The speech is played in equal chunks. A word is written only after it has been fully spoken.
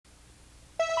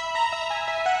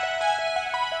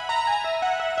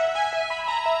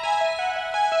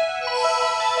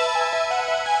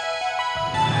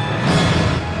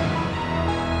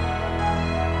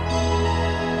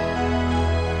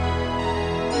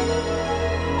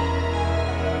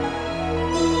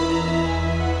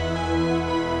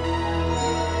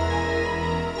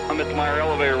at the Meyer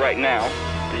elevator right now.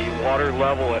 The water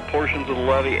level at portions of the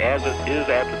levee as it is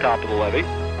at the top of the levee.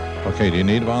 Okay, do you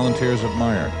need volunteers at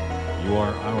Meyer? You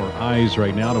are our eyes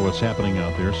right now to what's happening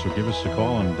out there, so give us a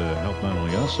call and help not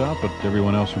only us out, but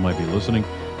everyone else who might be listening.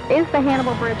 Is the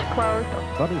Hannibal Bridge closed?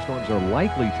 Thunderstorms are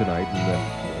likely tonight,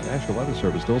 and the National Weather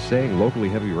Service still saying locally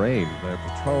heavy rain. They're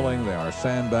patrolling, they are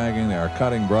sandbagging, they are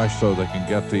cutting brush so they can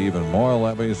get to even more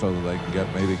levees, so that they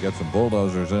can maybe get some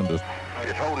bulldozers in to...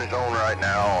 It's holding its own right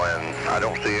now, and I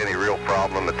don't see any real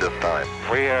problem at this time.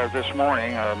 We have this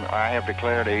morning, I have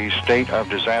declared a state of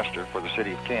disaster for the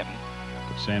city of Canton.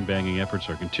 The sandbagging efforts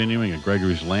are continuing at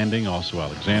Gregory's Landing, also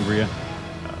Alexandria,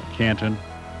 Canton,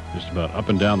 just about up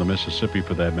and down the Mississippi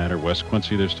for that matter. West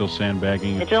Quincy, they're still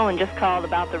sandbagging. The gentleman just called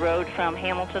about the road from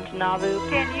Hamilton to Nauvoo.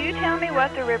 Can you tell me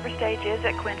what the river stage is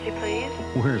at Quincy, please?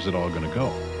 Where's it all going to go?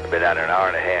 I've been out an hour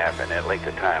and a half, and that length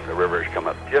of time, the river has come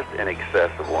up just in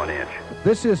excess of 1 inch.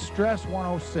 This is Stress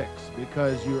 106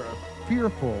 because you're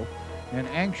fearful and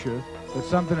anxious that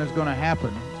something is going to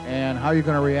happen and how you're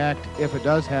going to react if it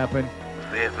does happen.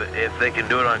 If they can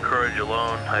do it on courage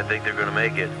alone, I think they're going to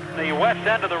make it. The west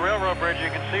end of the railroad bridge, you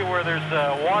can see where there's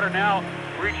water now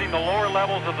reaching the lower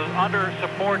levels of the under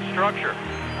support structure.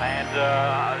 And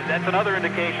that's another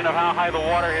indication of how high the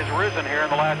water has risen here in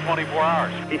the last 24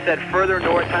 hours. He said further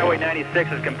north, Highway 96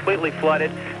 is completely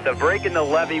flooded. The break in the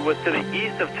levee was to the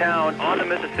east of town on the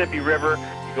Mississippi River.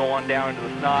 You go on down into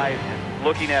the side, and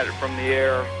looking at it from the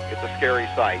air, it's a scary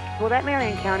sight. Will that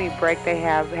Marion County break they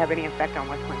have any effect on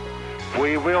West Quincy?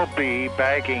 We will be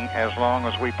bagging as long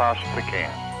as we possibly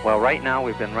can. Well, right now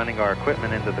we've been running our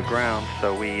equipment into the ground,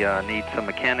 so we need some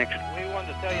mechanics. We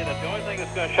wanted to tell you that the only thing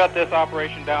that's going to shut this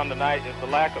operation down tonight is the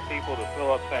lack of people to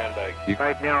fill up sandbags.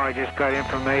 Right now I just got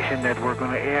information that we're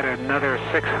going to add another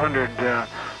 600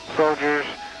 soldiers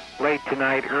late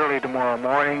tonight, early tomorrow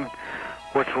morning,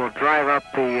 which will drive up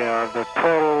the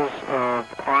totals of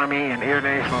Army and Air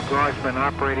National Guardsmen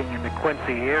operating in the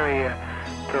Quincy area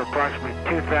to approximately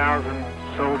 2,000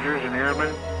 soldiers and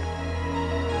airmen.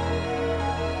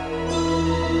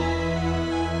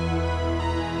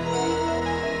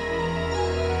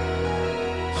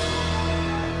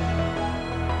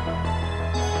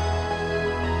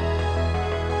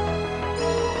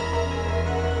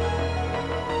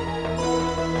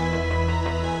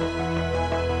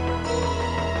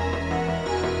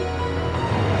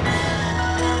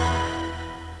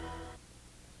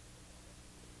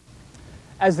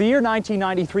 As the year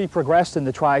 1993 progressed in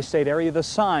the tri-state area, the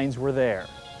signs were there.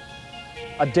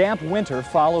 A damp winter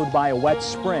followed by a wet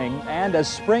spring, and as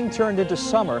spring turned into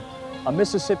summer, a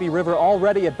Mississippi River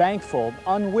already at bank full,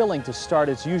 unwilling to start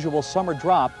its usual summer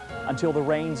drop until the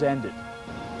rains ended.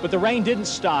 But the rain didn't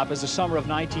stop as the summer of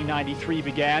 1993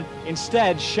 began.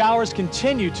 Instead, showers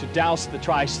continued to douse the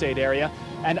tri-state area,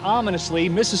 and ominously,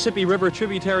 Mississippi River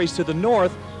tributaries to the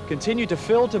north continued to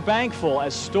fill to bank full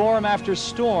as storm after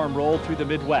storm rolled through the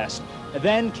Midwest. And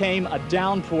then came a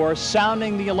downpour,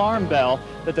 sounding the alarm bell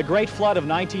that the great flood of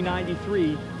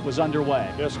 1993 was underway.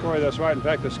 Yes, Corey, that's right. In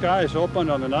fact, the skies opened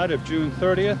on the night of June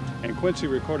 30th, and Quincy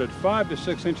recorded 5 to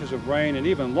 6 inches of rain, and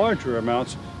even larger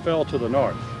amounts fell to the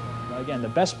north. Again, the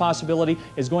best possibility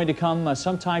is going to come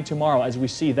sometime tomorrow as we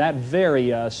see that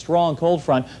very strong cold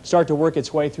front start to work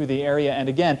its way through the area. And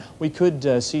again, we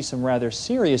could see some rather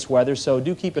serious weather, so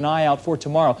do keep an eye out for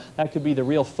tomorrow. That could be the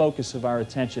real focus of our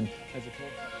attention.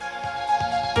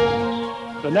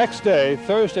 The next day,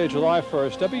 Thursday, July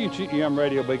 1st, WGEM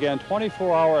Radio began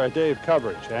 24-hour-a-day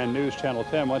coverage, and News Channel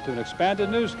 10 went to an expanded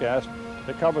newscast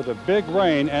to cover the big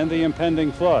rain and the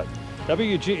impending flood.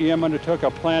 WGEM undertook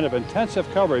a plan of intensive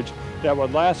coverage that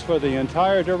would last for the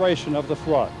entire duration of the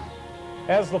flood.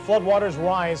 As the floodwaters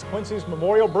rise, Quincy's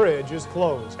Memorial Bridge is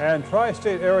closed. And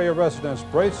tri-state area residents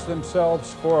brace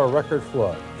themselves for a record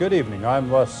flood. Good evening,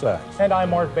 I'm Les Sachs. And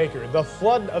I'm Mark Baker. The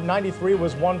flood of '93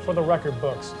 was one for the record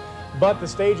books, but the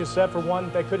stage is set for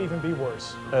one that could even be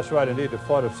worse. That's right, indeed. The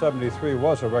flood of '73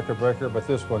 was a record breaker, but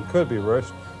this one could be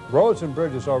worse. Roads and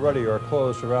bridges already are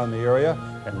closed around the area,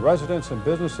 and residents and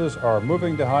businesses are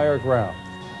moving to higher ground.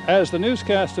 As the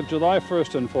newscast of July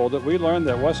 1st unfolded, we learned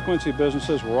that West Quincy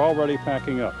businesses were already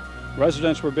packing up.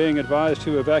 Residents were being advised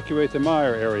to evacuate the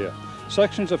Meyer area.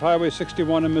 Sections of Highway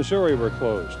 61 in Missouri were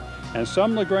closed, and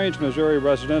some LaGrange, Missouri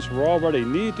residents were already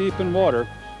knee-deep in water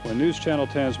when News Channel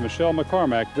 10's Michelle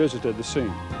McCormack visited the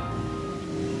scene.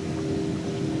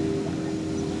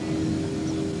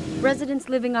 Residents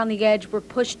living on the edge were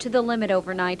pushed to the limit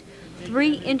overnight.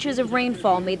 3 inches of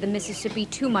rainfall made the Mississippi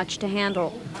too much to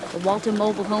handle. The Walton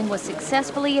mobile home was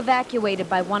successfully evacuated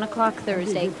by 1 o'clock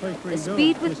Thursday. The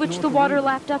speed with which the water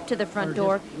lapped up to the front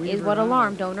door is what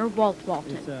alarmed owner Walt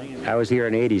Walton. I was here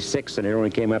in '86 and it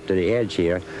only came up to the edge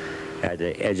here, at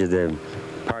the edge of the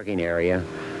parking area.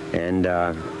 And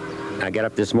I got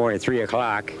up this morning at 3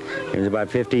 o'clock. It was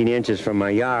about 15 inches from my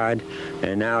yard,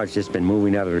 and now it's just been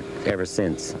moving up ever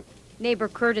since. Neighbor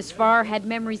Curtis Farr had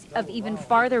memories of even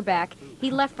farther back. He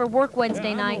left for work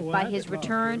Wednesday night. By his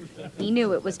return, he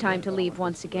knew it was time to leave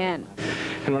once again.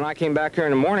 And when I came back here in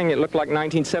the morning, it looked like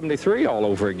 1973 all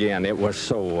over again. It was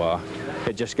so,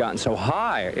 it just gotten so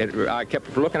high. I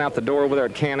kept looking out the door over there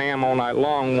at Can-Am all night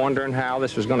long, wondering how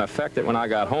this was going to affect it when I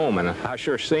got home, and I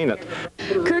sure seen it.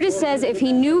 Curtis says if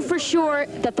he knew for sure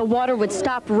that the water would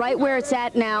stop right where it's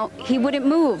at now, he wouldn't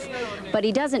move. But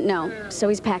he doesn't know, so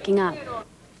he's packing up.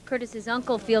 Curtis's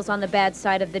uncle feels on the bad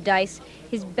side of the dice.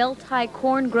 His belt-high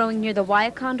corn growing near the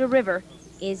Wyaconda River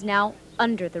is now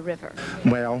under the river.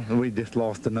 Well, we just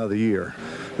lost another year.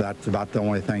 That's about the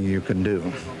only thing you can do.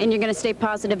 And you're going to stay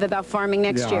positive about farming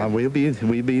next year? Yeah, we'll be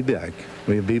back.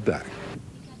 We'll be back.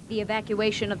 The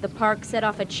evacuation of the park set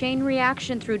off a chain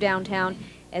reaction through downtown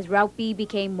as Route B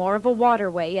became more of a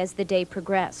waterway as the day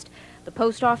progressed. The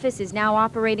post office is now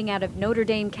operating out of Notre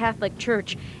Dame Catholic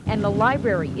Church, and the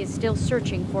library is still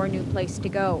searching for a new place to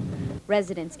go.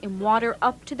 Residents in water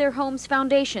up to their homes'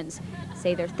 foundations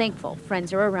say they're thankful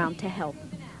friends are around to help.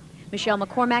 Michelle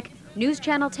McCormack, News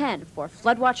Channel 10 for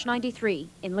Floodwatch 93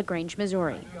 in LaGrange,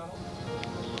 Missouri.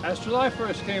 As July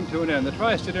 1st came to an end, the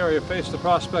tri-state area faced the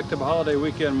prospect of a holiday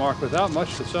weekend marked without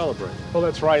much to celebrate. Well,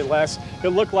 that's right, Les. It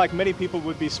looked like many people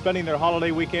would be spending their holiday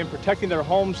weekend protecting their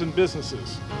homes and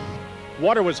businesses.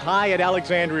 Water was high at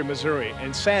Alexandria, Missouri,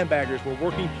 and sandbaggers were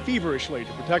working feverishly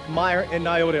to protect Meyer and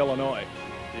Niota, Illinois.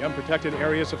 The unprotected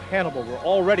areas of Hannibal were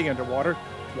already underwater,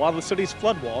 while the city's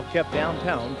flood wall kept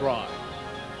downtown dry.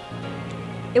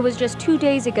 It was just 2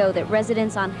 days ago that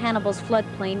residents on Hannibal's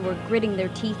floodplain were gritting their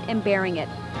teeth and bearing it.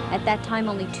 At that time,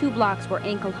 only 2 blocks were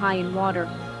ankle-high in water.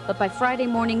 But by Friday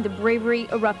morning, the bravery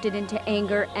erupted into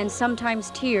anger and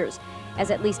sometimes tears, as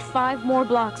at least 5 more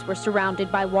blocks were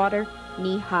surrounded by water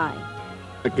knee-high.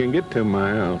 I can get to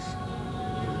my house.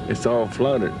 It's all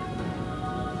flooded.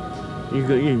 You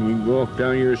can walk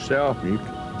down yourself. You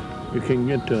can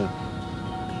get to.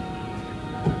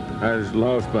 I just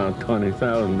lost about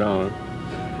 $20,000.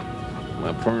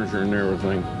 My furniture and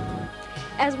everything.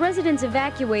 As residents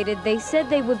evacuated, they said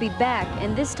they would be back,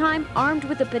 and this time armed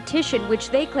with a petition which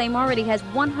they claim already has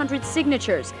 100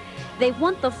 signatures. They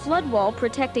want the flood wall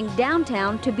protecting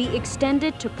downtown to be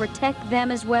extended to protect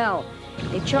them as well.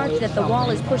 They charge that the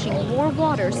wall is pushing more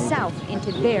water south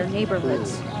into their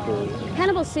neighborhoods.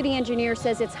 Hannibal city engineer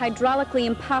says it's hydraulically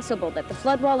impossible that the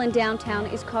flood wall in downtown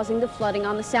is causing the flooding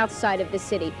on the south side of the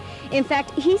city. In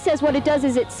fact, he says what it does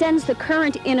is it sends the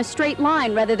current in a straight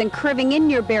line rather than curving in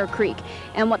near Bear Creek.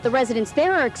 And what the residents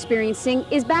there are experiencing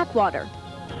is backwater.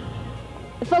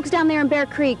 The folks down there in Bear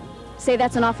Creek say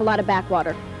that's an awful lot of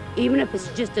backwater. Even if it's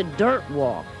just a dirt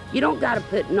wall, you don't got to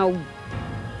put no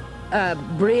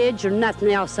bridge or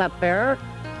nothing else up there,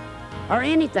 or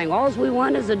anything. All we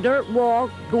want is a dirt wall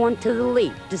going to the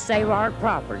leak to save our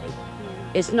property.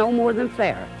 It's no more than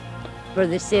fair for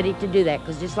the city to do that,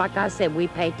 because just like I said, we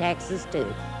pay taxes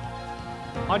too.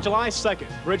 On July 2nd,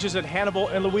 bridges at Hannibal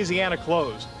and Louisiana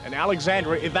closed, and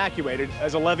Alexandria evacuated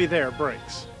as a levee there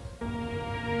breaks.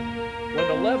 When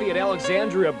the levee at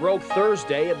Alexandria broke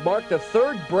Thursday, it marked the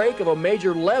 3rd break of a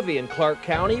major levee in Clark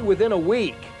County within a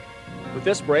week. With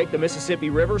this break, the Mississippi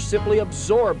River simply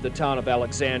absorbed the town of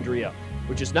Alexandria,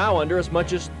 which is now under as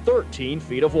much as 13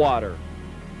 feet of water.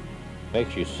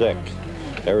 Makes you sick.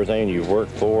 Everything you've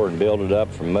worked for and built it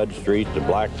up from mud streets to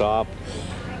blacktop.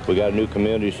 We got a new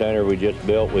community center we just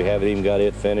built. We haven't even got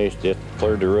it finished, just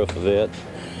cleared the roof of it.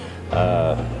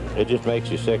 It just makes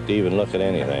you sick to even look at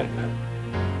anything.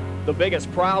 The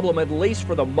biggest problem, at least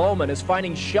for the moment, is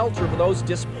finding shelter for those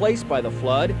displaced by the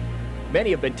flood.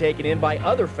 Many have been taken in by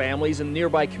other families in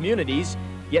nearby communities,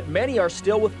 yet many are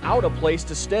still without a place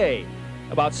to stay.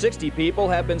 About 60 people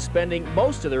have been spending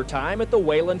most of their time at the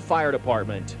Wayland Fire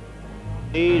Department.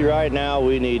 Right now,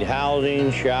 we need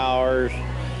housing, showers.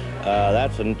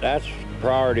 That's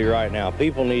priority right now.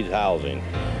 People need housing.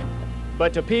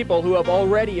 But to people who have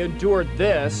already endured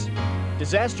this,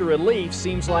 disaster relief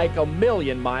seems like a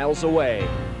million miles away.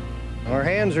 Our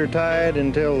hands are tied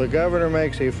until the governor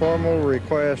makes a formal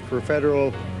request for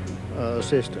federal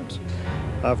assistance.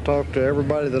 I've talked to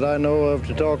everybody that I know of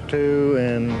to talk to,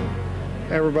 and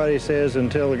everybody says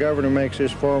until the governor makes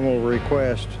his formal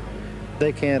request,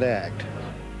 they can't act.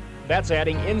 That's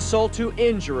adding insult to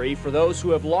injury for those who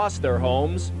have lost their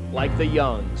homes, like the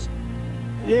Youngs.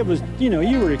 It was, you know,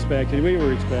 we were expecting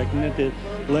that the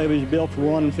levee was built for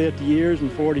 150 years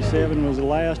and 47 was the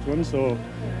last one, so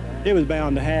it was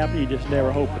bound to happen. You just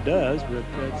never hope it does, but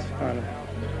that's kind of...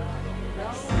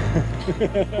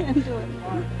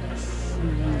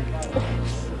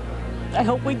 I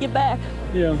hope we get back.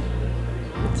 Yeah.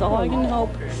 That's all I can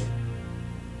hope.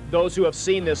 Those who have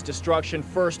seen this destruction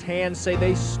firsthand say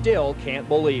they still can't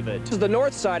believe it. This is the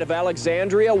north side of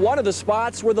Alexandria, one of the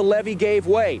spots where the levee gave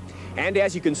way. And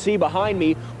as you can see behind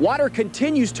me, water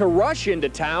continues to rush into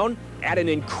town at an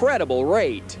incredible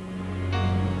rate.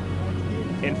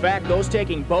 In fact, those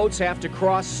taking boats have to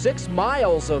cross 6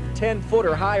 miles of 10-foot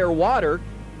or higher water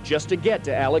just to get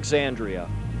to Alexandria.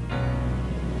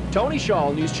 Tony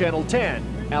Shaw, News Channel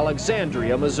 10,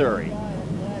 Alexandria, Missouri.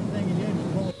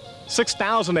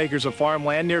 6,000 acres of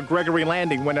farmland near Gregory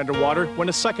Landing went underwater when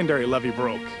a secondary levee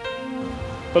broke.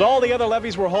 But all the other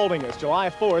levees were holding as July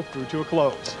 4th drew to a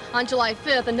close. On July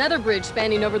 5th, another bridge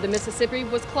spanning over the Mississippi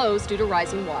was closed due to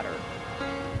rising water.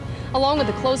 Along with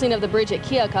the closing of the bridge at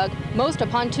Keokuk, most of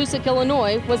Pontusic,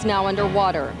 Illinois was now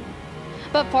underwater.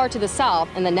 But far to the south,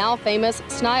 in the now famous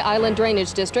Sny Island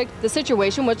Drainage District, the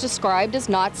situation was described as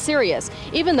not serious,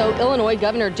 even though Illinois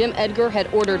Governor Jim Edgar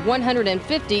had ordered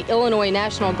 150 Illinois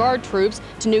National Guard troops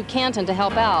to New Canton to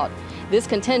help out. This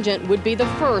contingent would be the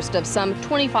first of some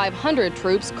 2,500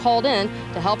 troops called in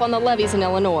to help on the levees in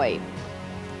Illinois.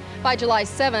 By July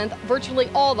 7th, virtually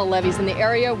all the levees in the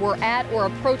area were at or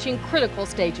approaching critical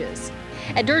stages.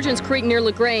 At Durgins Creek near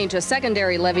LaGrange, a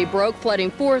secondary levee broke,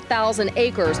 flooding 4,000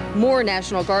 acres. More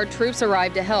National Guard troops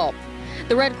arrived to help.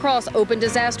 The Red Cross opened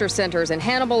disaster centers in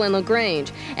Hannibal and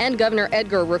LaGrange, and Governor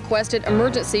Edgar requested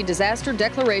emergency disaster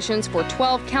declarations for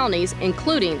 12 counties,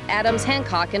 including Adams,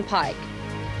 Hancock, and Pike.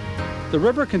 The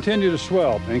river continued to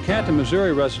swell, and Canton,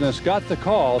 Missouri residents got the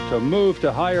call to move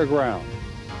to higher ground.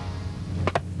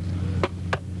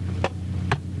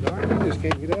 You just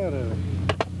can't get out of it.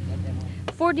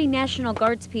 40 National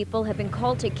Guards people have been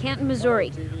called to Canton, Missouri,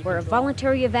 where a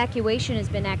voluntary evacuation has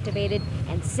been activated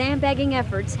and sandbagging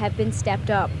efforts have been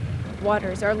stepped up.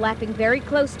 Waters are lapping very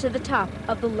close to the top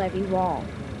of the levee wall.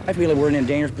 I feel that we're in a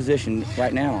dangerous position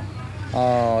right now.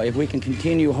 If we can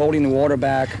continue holding the water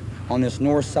back on this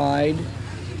north side,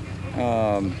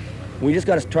 we just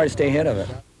got to try to stay ahead of it.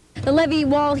 The levee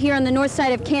wall here on the north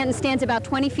side of Canton stands about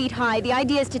 20 feet high. The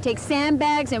idea is to take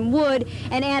sandbags and wood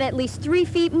and add at least 3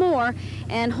 feet more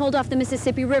and hold off the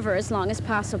Mississippi River as long as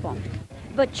possible.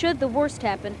 But should the worst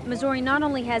happen, Missouri not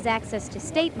only has access to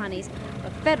state monies,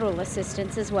 but federal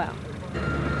assistance as well.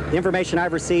 The information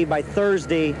I've received, by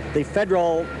Thursday, the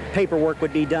federal paperwork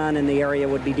would be done and the area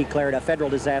would be declared a federal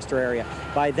disaster area.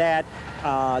 By that,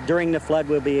 during the flood,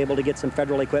 we'll be able to get some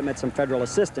federal equipment, some federal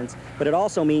assistance, but it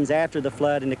also means after the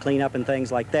flood and to clean up and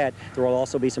things like that, there will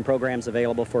also be some programs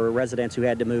available for residents who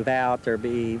had to move out. There'll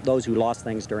be those who lost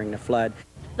things during the flood.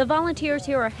 The volunteers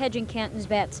here are hedging Canton's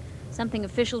bets, something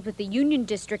officials with the Union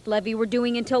District levee were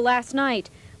doing until last night,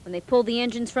 when they pulled the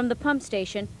engines from the pump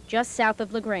station just south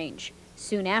of LaGrange.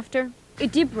 Soon after,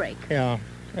 it did break. Yeah,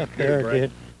 up there it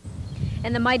did.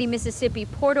 And the mighty Mississippi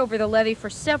poured over the levee for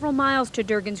several miles to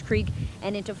Durgins Creek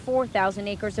and into 4,000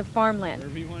 acres of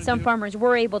farmland. Some farmers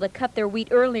were able to cut their wheat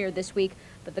earlier this week,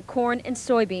 but the corn and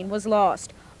soybean was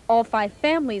lost. All 5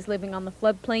 families living on the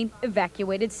floodplain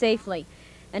evacuated safely.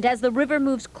 And as the river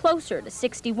moves closer to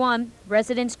 61,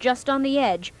 residents just on the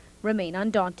edge remain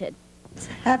undaunted. It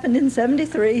happened in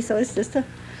 '73, so it's just a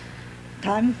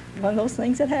time, one of those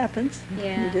things that happens.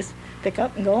 Yeah. You just pick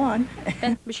up and go on.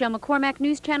 Michelle McCormack,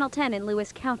 News Channel 10 in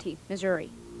Lewis County,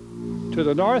 Missouri. To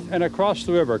the north and across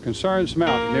the river, concerns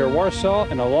mount near Warsaw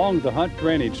and along the Hunt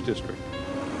Drainage District.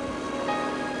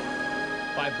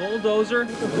 By bulldozer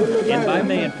and by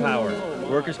manpower,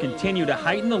 workers continue to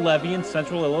heighten the levee in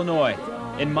central Illinois.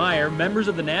 In Meyer, members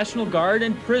of the National Guard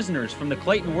and prisoners from the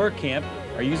Clayton Work Camp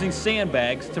are using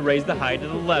sandbags to raise the height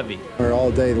of the levee. All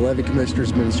day, the levee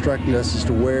commissioner's been instructing us as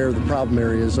to where the problem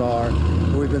areas are.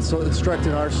 We've been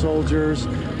instructing our soldiers.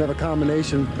 We have a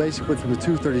combination basically from the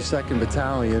 232nd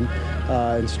Battalion,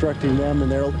 instructing them,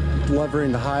 and they're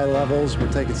levering the high levels.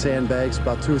 We're taking sandbags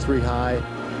about 2 or 3 high.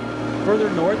 Further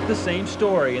north, the same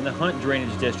story in the Hunt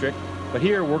Drainage District, but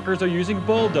here workers are using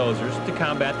bulldozers to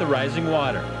combat the rising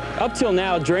water. Up till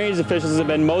now, drainage officials have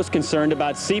been most concerned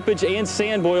about seepage and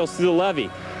sand boils through the levee.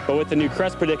 But with the new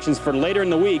crest predictions for later in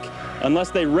the week,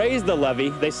 unless they raised the levee,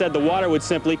 they said the water would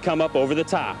simply come up over the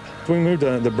top. If we moved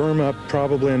the berm up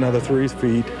probably another 3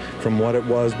 feet from what it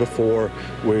was before,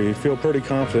 we feel pretty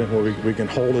confident we can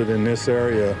hold it in this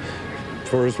area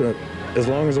for as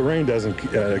long as the rain doesn't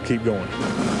keep going.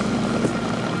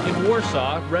 In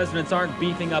Warsaw, residents aren't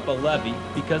beefing up a levee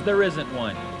because there isn't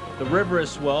one. The river has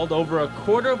swelled over a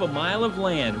quarter of a mile of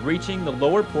land, reaching the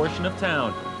lower portion of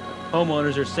town.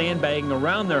 Homeowners are sandbagging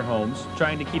around their homes,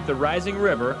 trying to keep the rising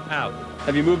river out.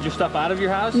 Have you moved your stuff out of your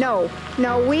house? No,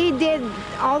 we did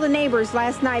all the neighbors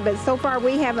last night, but so far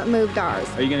we haven't moved ours.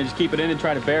 Are you going to just keep it in and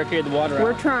try to barricade the water out?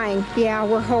 We're trying, yeah,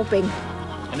 we're hoping.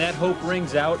 And that hope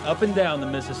rings out up and down the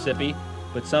Mississippi,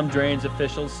 but some drainage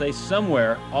officials say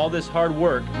somewhere all this hard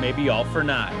work may be all for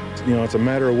naught. You know, it's a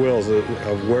matter of wills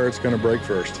of where it's going to break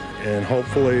first. And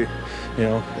hopefully, you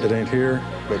know, it ain't here,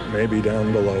 but maybe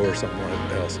down below or something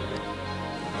like else.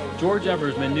 George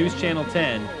Eversman, News Channel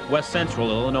 10, West Central,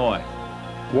 Illinois.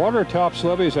 Water tops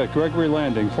levees at Gregory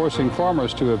Landing, forcing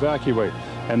farmers to evacuate,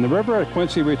 and the river at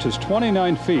Quincy reaches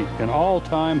 29 feet, an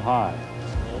all-time high.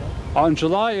 On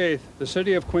July 8th, the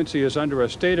city of Quincy is under a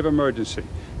state of emergency.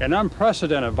 An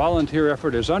unprecedented volunteer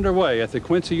effort is underway at the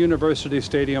Quincy University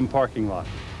Stadium parking lot.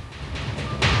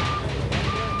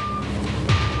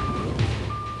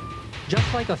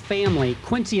 Just like a family,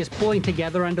 Quincy is pulling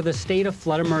together under the state of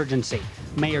flood emergency.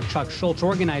 Mayor Chuck Schultz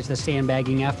organized the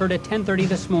sandbagging effort at 10:30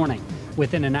 this morning.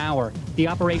 Within an hour, the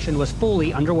operation was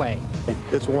fully underway.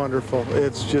 It's wonderful.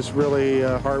 It's just really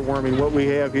heartwarming. What we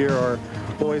have here are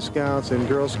Boy Scouts and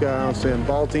Girl Scouts and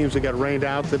ball teams that got rained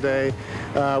out today.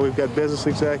 We've got business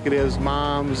executives,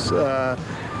 moms,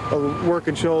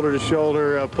 working shoulder to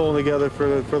shoulder, pulling together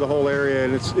for the whole area,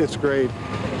 and it's great.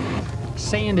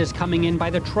 Sand is coming in by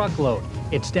the truckload.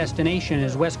 Its destination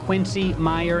is West Quincy,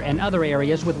 Meyer, and other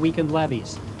areas with weakened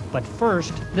levees. But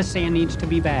first, the sand needs to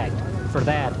be bagged. For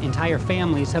that, entire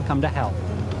families have come to help.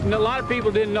 And a lot of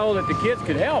people didn't know that the kids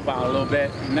could help out a little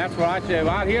bit, and that's what I said.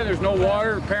 Out here, there's no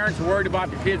water. Parents are worried about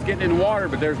the kids getting in the water,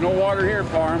 but there's no water here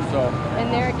for them, so.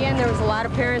 And there again, there was a lot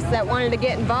of parents that wanted to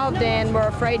get involved and were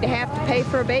afraid to have to pay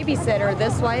for a babysitter.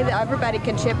 This way, everybody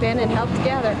can chip in and help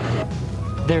together.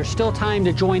 There's still time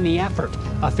to join the effort.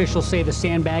 Officials say the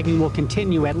sandbagging will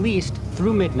continue at least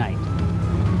through midnight.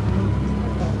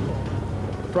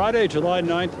 Friday, July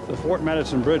 9th, the Fort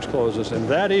Madison Bridge closes, and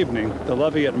that evening, the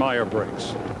levee at Meyer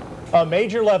breaks. A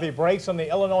major levee breaks on the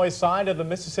Illinois side of the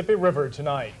Mississippi River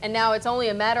tonight. And now it's only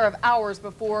a matter of hours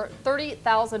before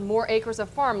 30,000 more acres of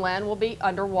farmland will be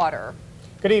underwater.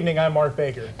 Good evening, I'm Mark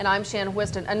Baker. And I'm Shannon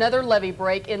Whiston. Another levee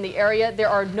break in the area. There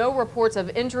are no reports of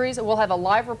injuries. We'll have a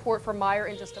live report from Meyer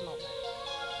in just a moment.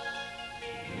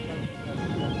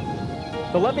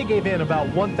 The levee gave in about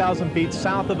 1,000 feet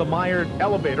south of the Meyer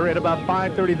elevator at about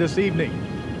 5:30 this evening.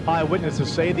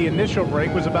 Eyewitnesses say the initial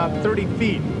break was about 30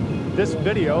 feet. This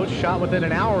video, shot within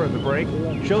an hour of the break,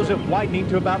 shows it widening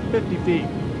to about 50 feet.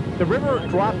 The river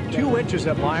dropped 2 inches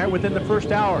at Meyer within the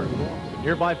first hour.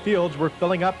 Nearby fields were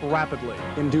filling up rapidly.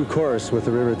 In due course, with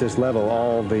the river at this level,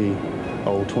 all the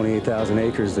 28,000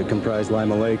 acres that comprise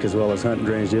Lima Lake as well as Hunt and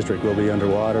Drainage District will be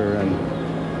underwater, and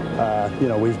you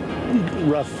know, we've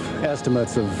rough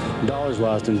estimates of dollars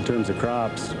lost in terms of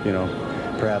crops, you know,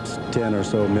 perhaps $10 or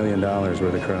so million worth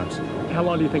of crops. How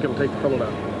long do you think it will take to fill it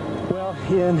up? Well,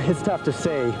 Ian, it's tough to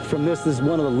say. From this is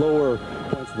one of the lower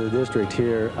points of the district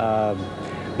here.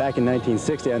 Back in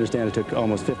 1960, I understand it took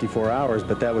almost 54 hours,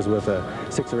 but that was with a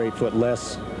 6 or 8 foot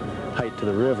less height to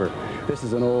the river. This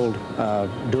is an old,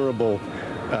 durable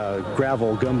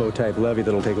gravel gumbo type levee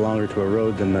that'll take longer to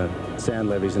erode than the sand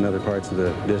levees in other parts of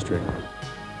the district.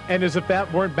 And as if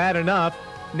that weren't bad enough,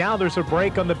 now there's a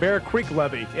break on the Bear Creek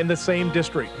levee in the same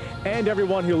district. And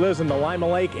everyone who lives in the Lima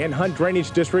Lake and Hunt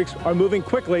drainage districts are moving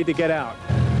quickly to get out.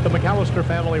 The McAllister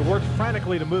family worked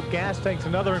frantically to move gas tanks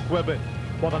and other equipment,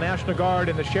 while the National Guard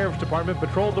and the Sheriff's Department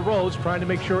patrolled the roads trying to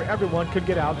make sure everyone could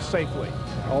get out safely.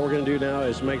 All we're going to do now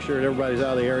is make sure that everybody's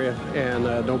out of the area and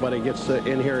nobody gets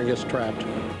in here and gets trapped.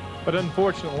 But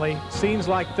unfortunately, scenes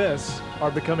like this are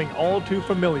becoming all too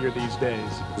familiar these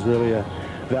days. It's really a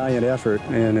valiant effort,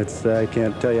 and it's, I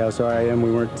can't tell you how sorry I am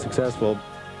we weren't successful.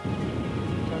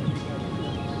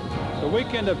 The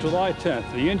weekend of July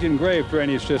 10th, the Indian Grave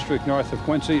Drainage District north of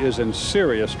Quincy is in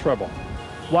serious trouble,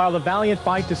 while the valiant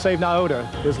fight to save Nyota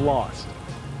is lost.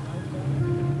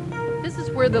 This is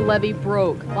where the levee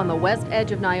broke, on the west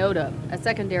edge of Nyota. A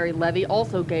secondary levee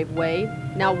also gave way.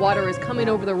 Now water is coming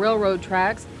over the railroad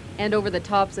tracks and over the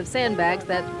tops of sandbags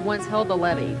that once held the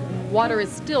levee. Water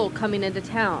is still coming into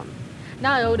town.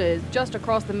 Nyota is just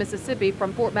across the Mississippi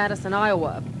from Fort Madison,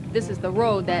 Iowa. This is the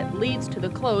road that leads to the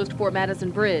closed Fort Madison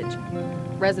Bridge.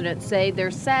 Residents say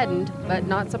they're saddened but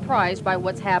not surprised by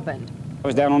what's happened. I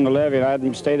was down on the levee, and I had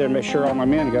to stay there and make sure all my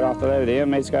men got off the levee. The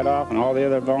inmates got off, and all the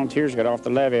other volunteers got off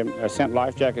the levee. I sent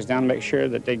life jackets down to make sure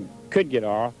that they could get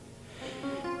off.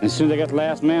 And as soon as they got the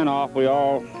last man off, we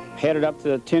all headed up to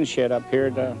the tin shed up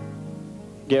here to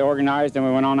get organized, and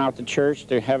we went on out to church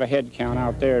to have a head count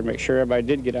out there to make sure everybody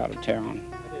did get out of town.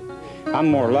 I'm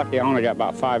more lucky. I only got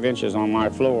about 5 inches on my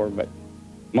floor, but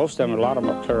most of them, a lot of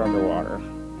them are clear underwater.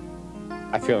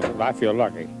 I feel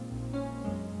lucky.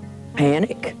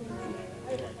 Panic.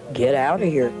 Get out of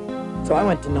here. So I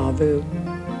went to Nauvoo.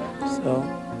 So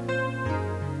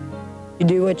you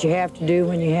do what you have to do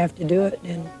when you have to do it,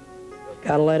 and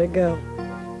gotta let it go.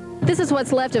 This is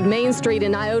what's left of Main Street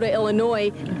in Iota, Illinois.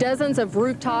 Dozens of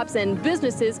rooftops and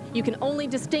businesses you can only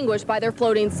distinguish by their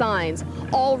floating signs.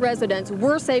 All residents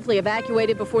were safely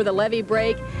evacuated before the levee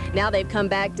break. Now they've come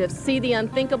back to see the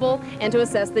unthinkable and to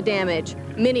assess the damage.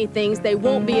 Many things they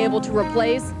won't be able to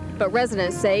replace, but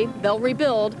residents say they'll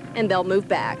rebuild and they'll move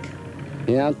back.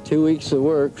 Yeah, 2 weeks of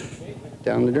work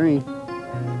down the drain.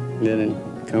 Then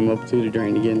it come up through the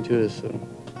drain again to us, so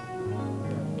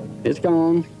it's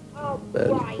gone.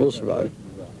 But we'll survive.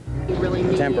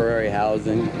 Temporary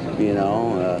housing, you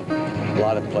know, a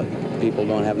lot of people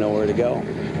don't have nowhere to go.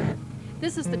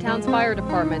 This is the town's fire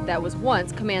department that was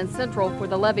once command central for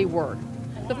the levee work.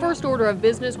 The first order of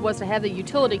business was to have the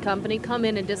utility company come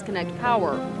in and disconnect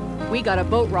power. We got a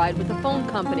boat ride with the phone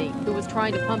company, who was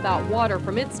trying to pump out water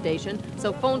from its station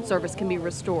so phone service can be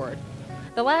restored.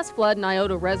 The last flood an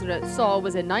Iota resident saw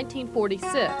was in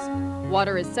 1946.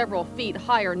 Water is several feet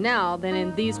higher now than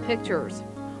in these pictures.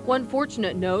 One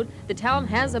fortunate note, the town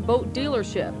has a boat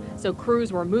dealership, so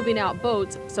crews were moving out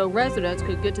boats so residents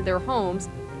could get to their homes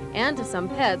and to some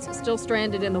pets still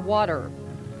stranded in the water.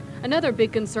 Another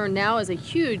big concern now is a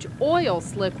huge oil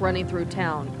slick running through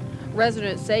town.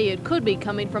 Residents say it could be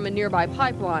coming from a nearby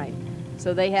pipeline,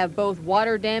 so they have both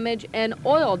water damage and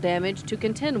oil damage to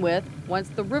contend with once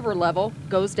the river level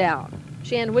goes down.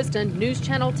 Shan Whiston, News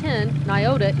Channel 10,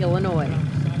 Iota, Illinois.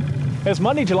 As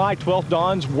Monday, July 12th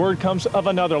dawns, word comes of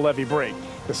another levee break.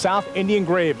 The South Indian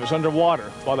Grave is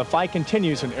underwater, while the fight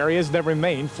continues in areas that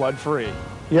remain flood-free.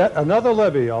 Yet another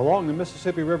levee along the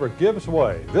Mississippi River gives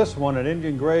way, this one at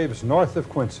Indian Graves north of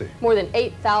Quincy. More than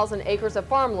 8,000 acres of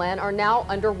farmland are now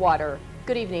underwater.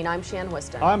 Good evening, I'm Shan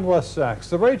Whiston. I'm Les Sachs.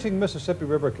 The raging Mississippi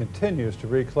River continues to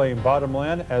reclaim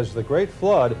bottomland as the Great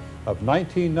Flood of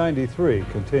 1993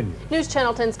 continues. News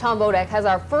Channel 10's Tom Bodak has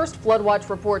our first flood watch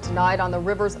report tonight on the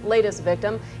river's latest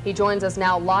victim. He joins us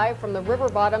now live from the river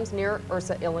bottoms near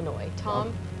Ursa, Illinois.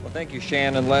 Tom? Well, thank you,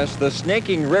 Shan and Les. The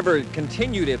snaking river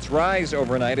continued its rise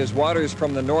overnight as waters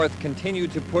from the north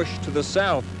continued to push to the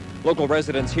south. Local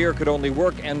residents here could only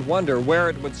work and wonder where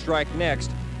it would strike next,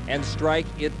 and strike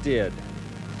it did.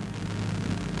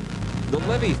 The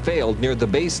levee failed near the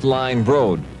baseline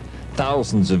road.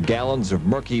 Thousands of gallons of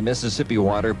murky Mississippi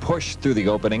water pushed through the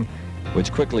opening,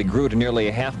 which quickly grew to nearly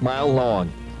a half-mile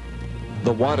long.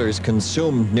 The waters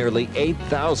consumed nearly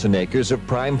 8,000 acres of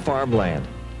prime farmland.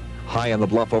 High on the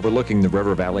bluff overlooking the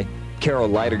river valley, Carol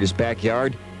Leiter's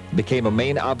backyard became a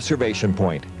main observation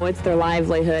point. It's their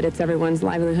livelihood. It's everyone's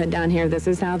livelihood down here. This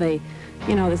is how they,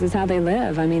 this is how they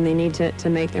live. I mean, they need to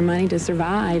make their money to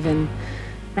survive, and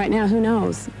right now, who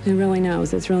knows? Who really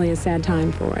knows? It's really a sad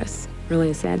time for us.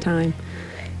 Really a sad time.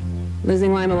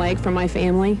 Losing Lima Lake from my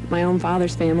family, my own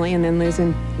father's family, and then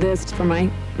losing this from my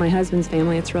husband's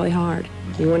family, it's really hard.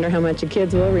 You wonder how much your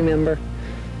kids will remember.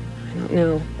 I don't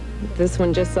know. This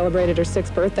one just celebrated her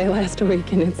 6th birthday last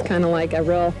week, and it's kind of like a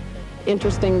real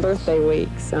interesting birthday week.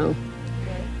 So,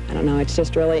 I don't know. It's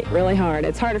just really, really hard.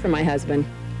 It's harder for my husband.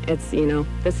 It's,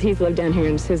 he's lived down here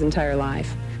his entire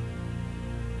life.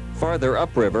 Farther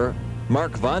upriver,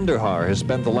 Mark Vonderhaar has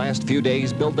spent the last few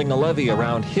days building a levee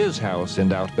around his house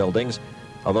and outbuildings,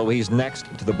 although he's next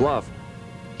to the bluff.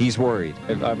 He's worried.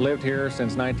 I've lived here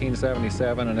since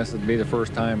 1977, and this would be the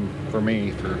first time for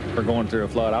me for going through a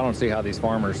flood. I don't see how these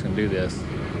farmers can do this.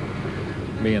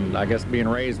 I guess being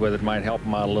raised with it might help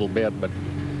them out a little bit, but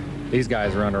these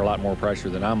guys are under a lot more pressure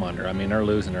than I'm under. I mean, they're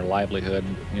losing their livelihood,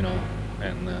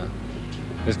 and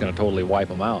it's going to totally wipe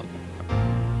them out.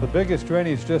 The biggest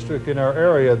drainage district in our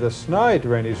area, the Snye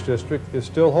Drainage District, is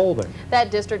still holding.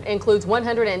 That district includes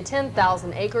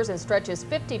 110,000 acres and stretches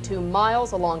 52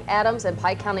 miles along Adams and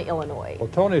Pike County, Illinois. Well,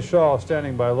 Tony Shaw is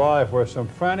standing by live where some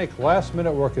frantic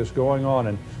last-minute work is going on.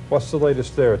 And what's the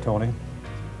latest there, Tony?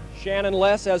 Shannon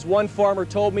Les, as one farmer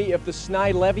told me, if the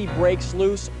Snye levee breaks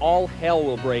loose, all hell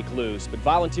will break loose. But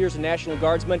volunteers and National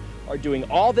Guardsmen are doing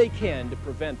all they can to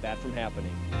prevent that from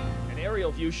happening. An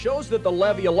aerial view shows that the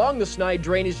levee along the Snye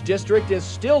Drainage District is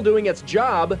still doing its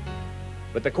job.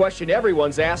 But the question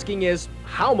everyone's asking is,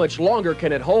 how much longer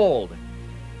can it hold?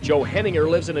 Joe Henninger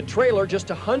lives in a trailer just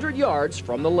 100 yards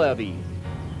from the levee.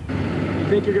 You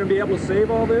think you're going to be able to save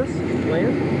all this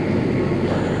land?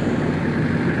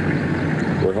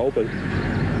 We're hoping.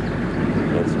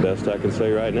 Best I can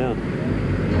say right now.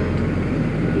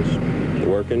 Just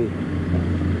working,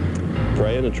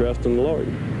 praying, and trusting the Lord.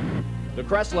 The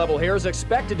crest level here is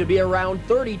expected to be around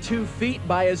 32 feet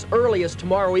by as early as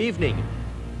tomorrow evening.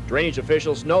 Drainage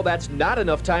officials know that's not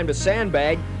enough time to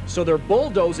sandbag, so they're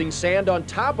bulldozing sand on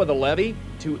top of the levee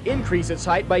to increase its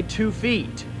height by 2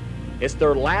 feet. It's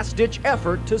their last-ditch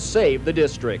effort to save the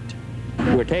district.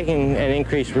 We're taking an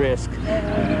increased risk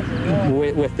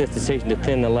with this decision to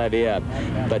thin the levee up,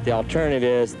 but the alternative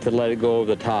is to let it go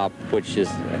over the top, which is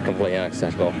completely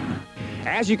unacceptable.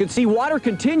 As you can see, water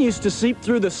continues to seep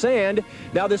through the sand.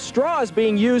 Now, this straw is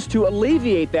being used to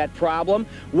alleviate that problem.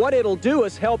 What it'll do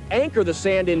is help anchor the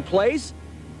sand in place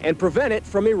and prevent it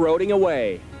from eroding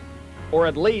away. Or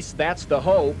at least that's the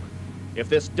hope. If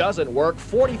this doesn't work,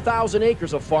 40,000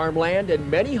 acres of farmland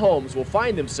and many homes will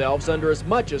find themselves under as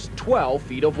much as 12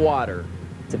 feet of water.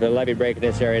 If a levee break in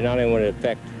this area, not only would it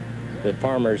affect the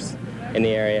farmers in the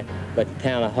area, but the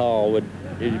town of Hull would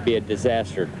be a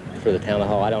disaster for the town of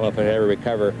Hull. I don't know if it would ever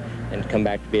recover and come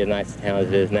back to be as nice a town as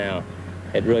it is now.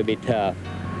 It'd really be tough.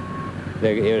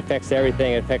 It affects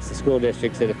everything. It affects the school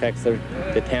districts. It affects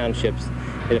the townships.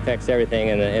 It affects everything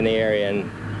in the area.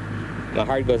 And my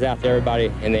heart goes out to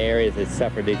everybody in the areas that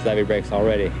suffered these levee breaks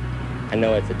already. I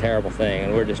know it's a terrible thing,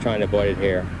 and we're just trying to avoid it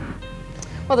here.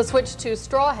 Well, the switch to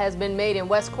straw has been made in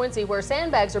West Quincy, where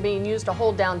sandbags are being used to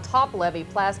hold down top levee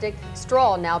plastic,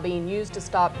 straw now being used to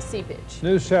stop seepage.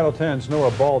 News Channel 10's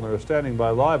Nora Baldner is standing by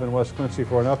live in West Quincy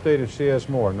for an update, and she has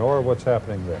more. Nora, what's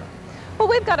happening there? Well,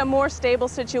 we've got a more stable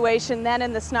situation than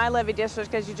in the Sny Levee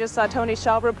District, as you just saw Tony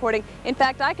Shaw reporting. In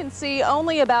fact, I can see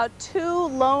only about 2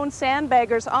 lone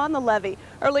sandbaggers on the levee.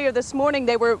 Earlier this morning,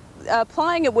 they were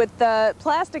applying it with the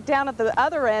plastic down at the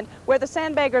other end where the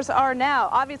sandbaggers are now.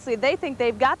 Obviously, they think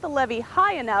they've got the levee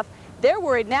high enough. They're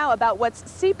worried now about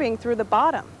what's seeping through the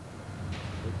bottom.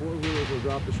 The 4-wheelers will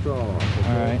drop the straw off.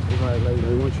 Okay? All right.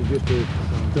 They want you just to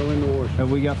fill in the wash. Have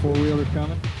we got 4-wheelers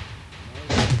coming?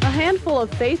 A handful of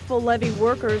faithful levee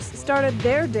workers started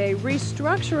their day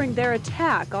restructuring their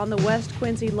attack on the West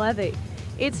Quincy levee.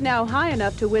 It's now high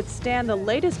enough to withstand the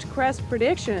latest crest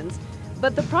predictions,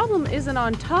 but the problem isn't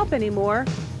on top anymore,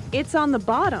 it's on the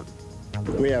bottom.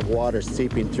 We have water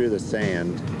seeping through the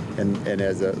sand, and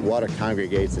as the water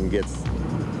congregates and gets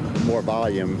more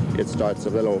volume, it starts a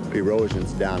little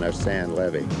erosions down our sand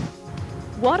levee.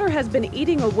 Water has been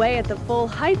eating away at the full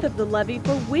height of the levee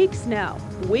for weeks now,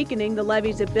 weakening the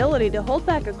levee's ability to hold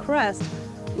back a crest,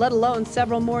 let alone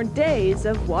several more days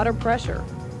of water pressure.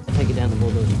 Take it down the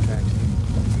bulldozing track.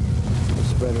 We'll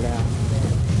spread it out.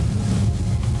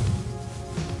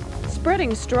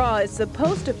 Spreading straw is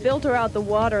supposed to filter out the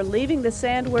water, leaving the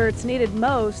sand where it's needed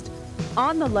most,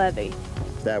 on the levee.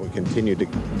 That would continue to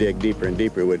dig deeper and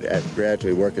deeper, would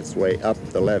gradually work its way up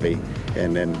the levee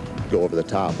and then go over the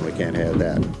top, and we can't have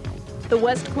that. The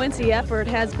West Quincy effort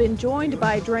has been joined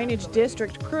by Drainage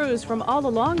District crews from all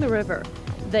along the river.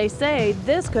 They say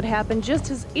this could happen just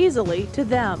as easily to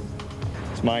them.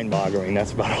 It's mind-boggling,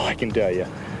 that's about all I can tell you.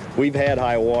 We've had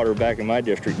high water back in my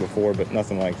district before, but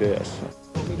nothing like this.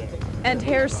 And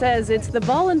Hare says it's the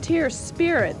volunteer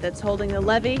spirit that's holding the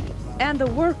levee and the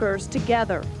workers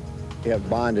together. We have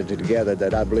bonded together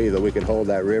that I believe that we can hold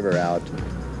that river out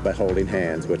by holding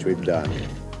hands, which we've done.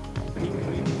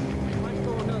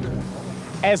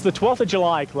 As the 12th of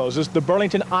July closes, the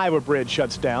Burlington-Iowa Bridge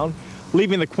shuts down,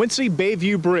 leaving the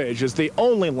Quincy-Bayview Bridge as the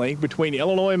only link between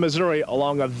Illinois and Missouri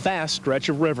along a vast stretch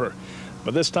of river.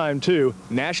 But this time, too,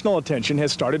 national attention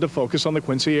has started to focus on the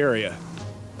Quincy area.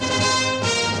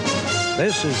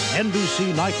 This is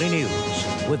NBC Nightly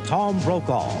News with Tom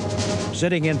Brokaw.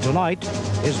 Sitting in tonight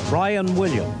is Brian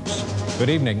Williams. Good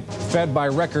evening. Fed by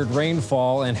record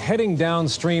rainfall and heading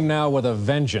downstream now with a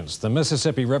vengeance, the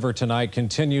Mississippi River tonight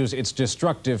continues its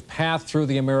destructive path through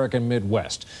the American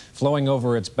Midwest, flowing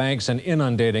over its banks and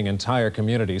inundating entire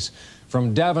communities.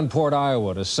 From Davenport,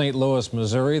 Iowa to St. Louis,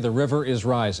 Missouri, the river is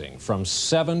rising from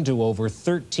 7 to over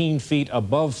 13 feet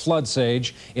above flood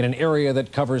stage in an area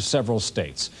that covers several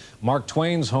states. Mark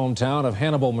Twain's hometown of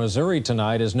Hannibal, Missouri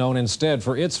tonight is known instead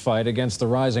for its fight against the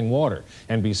rising water.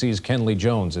 NBC's Kenley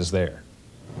Jones is there.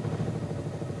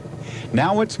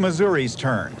 Now it's Missouri's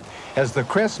turn as the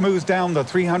crest moves down the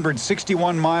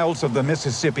 361 miles of the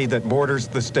Mississippi that borders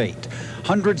the state.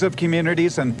 Hundreds of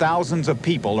communities and thousands of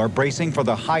people are bracing for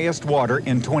the highest water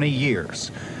in 20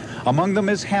 years. Among them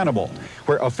is Hannibal,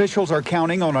 where officials are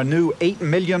counting on a new $8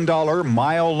 million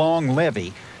mile-long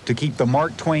levee to keep the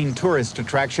Mark Twain tourist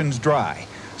attractions dry.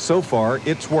 So far,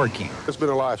 it's working. It's been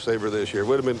a lifesaver this year.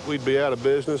 We'd be out of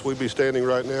business. We'd be standing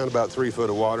right now in about 3 foot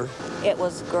of water. It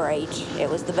was great. It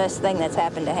was the best thing that's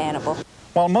happened to Hannibal.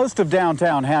 While most of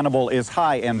downtown Hannibal is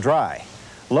high and dry,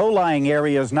 low-lying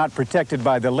areas not protected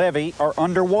by the levee are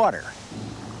underwater.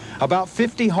 About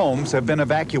 50 homes have been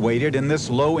evacuated in this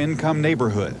low-income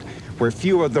neighborhood, where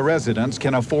few of the residents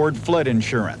can afford flood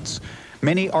insurance.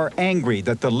 Many are angry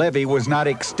that the levee was not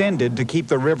extended to keep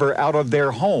the river out of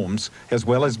their homes as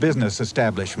well as business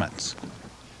establishments.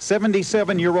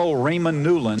 77-year-old Raymond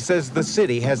Newland says the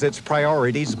city has its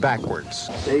priorities backwards.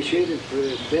 They should have put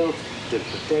it built to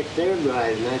protect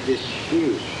everybody, not just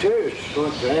you. Tourists is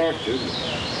what they're after.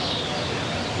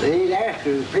 They ain't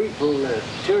after the people, the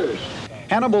tourists.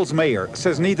 Hannibal's mayor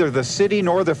says neither the city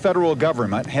nor the federal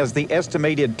government has the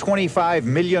estimated $25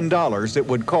 million it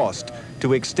would cost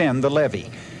to extend the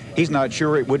levee. He's not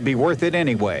sure it would be worth it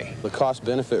anyway. The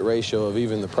cost-benefit ratio of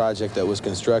even the project that was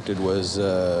constructed was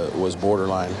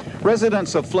borderline.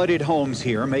 Residents of flooded homes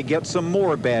here may get some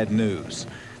more bad news.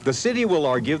 The city will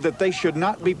argue that they should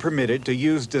not be permitted to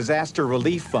use disaster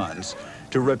relief funds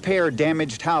to repair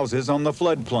damaged houses on the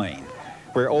floodplain,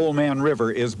 where Old Man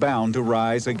River is bound to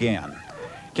rise again.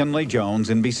 Kenley Jones,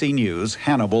 NBC News,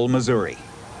 Hannibal, Missouri.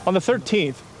 On the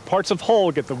 13th, parts of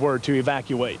Hull get the word to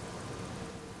evacuate.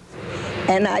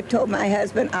 And I told my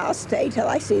husband, I'll stay till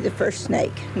I see the first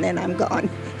snake, and then I'm gone.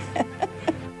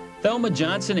 Thelma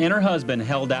Johnson and her husband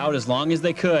held out as long as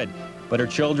they could, but her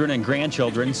children and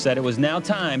grandchildren said it was now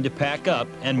time to pack up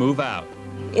and move out.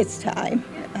 It's time,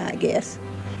 I guess.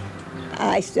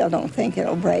 I still don't think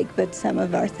it'll break, but some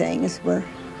of our things were,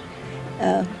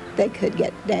 they could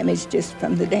get damaged just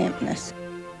from the dampness.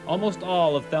 Almost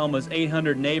all of Thelma's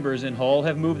 800 neighbors in Hull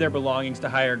have moved their belongings to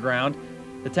higher ground.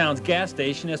 The town's gas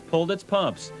station has pulled its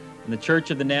pumps, and the Church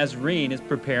of the Nazarene is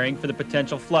preparing for the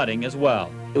potential flooding as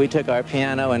well. We took our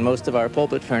piano and most of our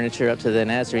pulpit furniture up to the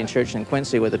Nazarene Church in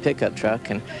Quincy with a pickup truck,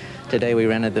 and today we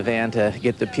rented the van to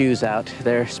get the pews out.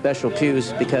 They're special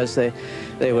pews because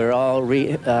they were all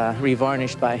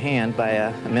revarnished by hand by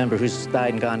a member who's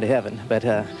died and gone to heaven. But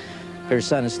her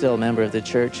son is still a member of the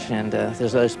church, and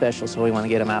there's other special, so we want to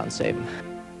get him out and save him.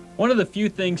 One of the few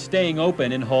things staying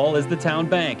open in Hull is the town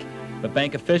bank. But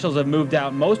bank officials have moved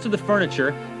out most of the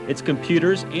furniture, its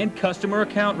computers, and customer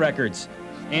account records.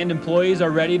 And employees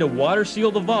are ready to water seal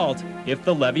the vault if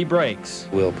the levee breaks.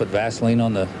 We'll put Vaseline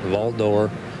on the vault door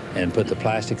and put the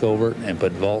plastic over it and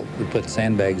put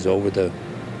sandbags over the,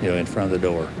 in front of the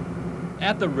door.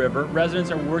 At the river,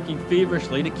 residents are working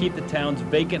feverishly to keep the town's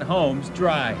vacant homes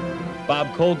dry. Bob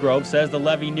Colgrove says the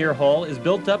levee near Hull is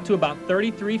built up to about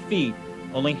 33 feet,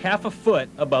 only half a foot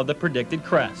above the predicted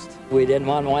crest. We didn't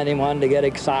want anyone to get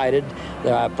excited.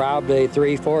 Probably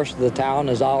 3/4 of the town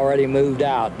has already moved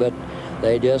out, but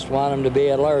they just want them to be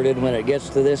alerted when it gets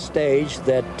to this stage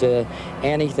that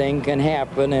anything can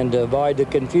happen, and to avoid the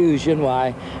confusion,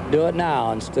 why do it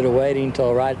now instead of waiting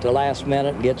till right at the last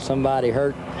minute and get somebody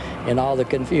hurt in all the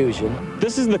confusion.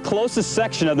 This is the closest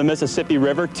section of the Mississippi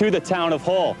River to the town of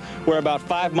Hull. We're about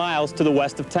 5 miles to the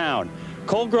west of town.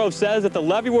 Colgrove says if the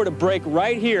levee were to break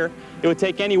right here, it would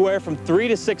take anywhere from 3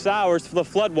 to 6 hours for the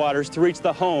floodwaters to reach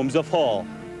the homes of Hull.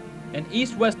 An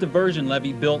east-west diversion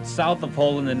levee built south of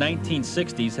Hull in the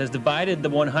 1960s has divided the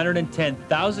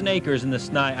 110,000 acres in the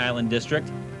Snai Island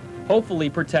district, hopefully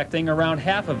protecting around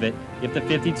half of it if the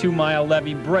 52-mile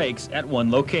levee breaks at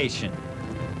one location.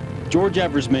 George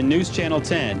Eversman, News Channel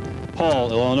 10,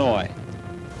 Hull, Illinois.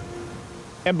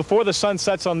 And before the sun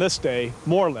sets on this day,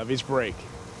 more levees break.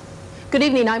 Good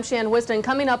evening, I'm Shan Wiston.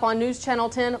 Coming up on News Channel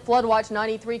 10, Floodwatch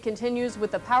 93 continues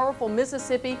with the powerful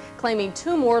Mississippi claiming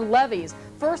 2 more levees.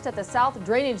 First at the South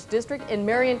Drainage District in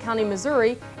Marion County,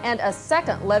 Missouri, and a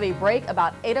second levee break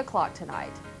about 8 o'clock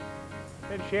tonight.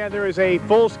 And Shan, there is a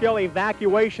full-scale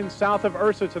evacuation south of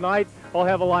Ursa tonight. I'll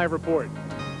have a live report.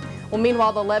 Well,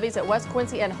 meanwhile, the levees at West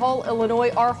Quincy and Hull,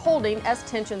 Illinois are holding as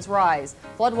tensions rise.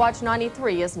 Floodwatch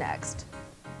 93 is next.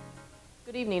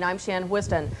 Good evening, I'm Shan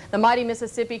Wiston. The mighty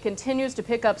Mississippi continues to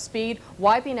pick up speed,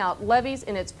 wiping out levees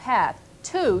in its path.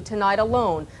 2 tonight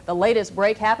alone. The latest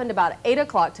break happened about 8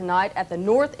 o'clock tonight at the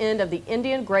north end of the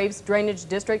Indian Graves Drainage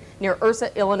District near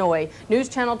Ursa, Illinois. News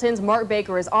Channel 10's Mark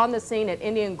Baker is on the scene at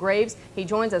Indian Graves. He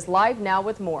joins us live now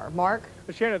with more. Mark?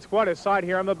 Shannon, it's quite a sight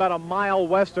here. I'm about a mile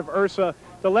west of Ursa.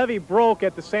 The levee broke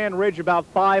at the Sand Ridge about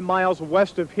 5 miles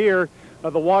west of here.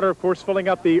 The water, of course, filling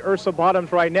up the Ursa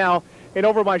bottoms right now. And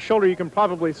over my shoulder, you can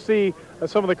probably see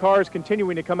some of the cars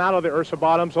continuing to come out of the Ursa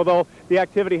bottoms, although the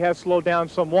activity has slowed down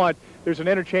somewhat. There's an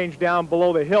interchange down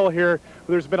below the hill here.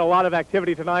 There's been a lot of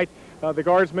activity tonight. The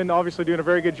guardsmen obviously doing a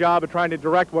very good job of trying to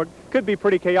direct what could be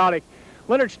pretty chaotic.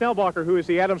 Leonard Schnellbacher, who is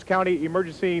the Adams County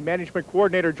Emergency Management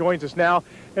Coordinator, joins us now.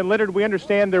 And Leonard, we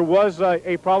understand there was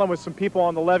a problem with some people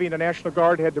on the levee, and the National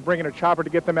Guard had to bring in a chopper to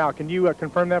get them out. Can you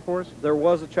confirm that for us? There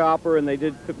was a chopper, and they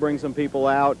did bring some people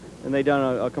out, and they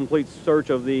done a complete search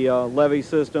of the levee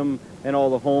system and all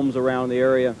the homes around the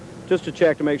area, just to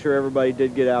check to make sure everybody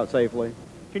did get out safely.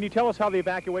 Can you tell us how the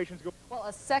evacuations go? Well,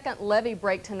 a second levee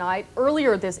break tonight.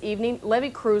 Earlier this evening, levee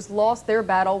crews lost their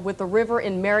battle with the river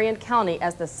in Marion County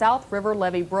as the South River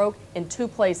levee broke in 2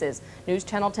 places. News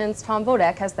Channel 10's Tom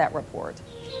Vodak has that report.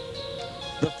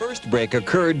 The first break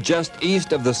occurred just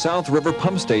east of the South River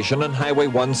pump station on Highway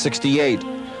 168.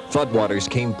 Floodwaters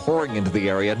came pouring into the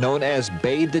area known as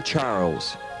Bay de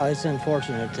Charles. It's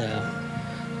unfortunate.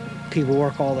 People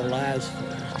work all their lives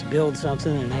to build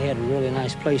something, and they had a really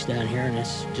nice place down here, and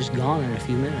it's just gone in a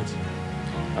few minutes.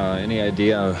 Any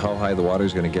idea how high the water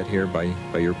is going to get here by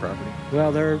your property?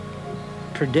 Well, they're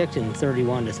predicting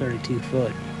 31 to 32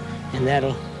 foot, and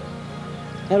that'll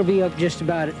be up just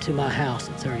about to my house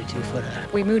at 32 foot high.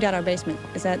 We moved out our basement.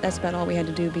 That's about all we had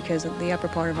to do because the upper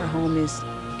part of our home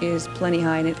is plenty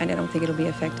high, and I don't think it'll be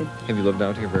affected. Have you lived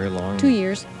out here very long? 2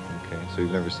 years. Okay, so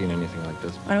you've never seen anything like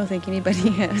this? I don't think anybody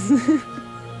has.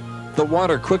 The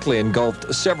water quickly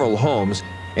engulfed several homes,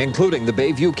 including the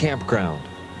Bayview campground.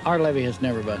 Our levee has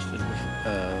never busted,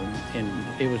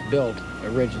 and it was built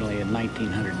originally in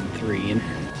 1903. And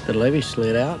the levee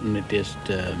slid out, and it just,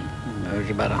 there's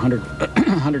about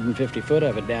 150 foot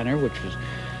of it down there, which was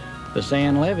the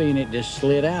sand levee, and it just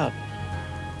slid out.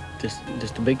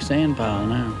 Just a big sand pile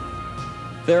now.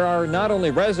 There are not only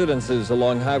residences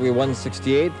along Highway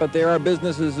 168, but there are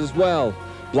businesses as well.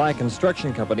 Bly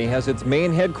Construction Company has its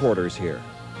main headquarters here.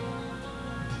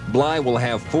 Bly will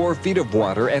have 4 feet of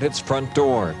water at its front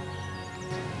door.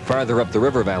 Farther up the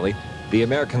river valley, the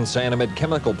American Cyanamid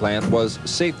chemical plant was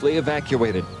safely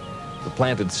evacuated. The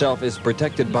plant itself is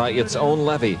protected by its own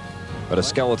levee, but a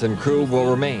skeleton crew will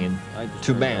remain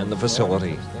to man the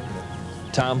facility.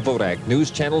 Tom Vodak, News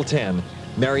Channel 10,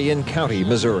 Marion County,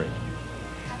 Missouri.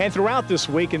 And throughout this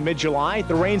week in mid-July,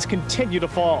 the rains continue to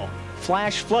fall.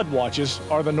 Flash flood watches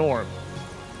are the norm.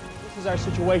 This is our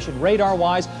situation.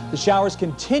 Radar-wise, the showers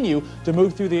continue to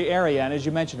move through the area. And as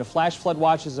you mentioned, a flash flood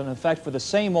watch is in effect for the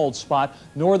same old spot,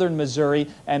 northern Missouri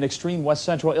and extreme west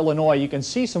central Illinois. You can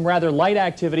see some rather light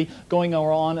activity going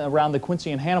on around the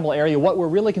Quincy and Hannibal area. What we're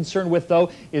really concerned with,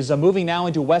 though, is moving now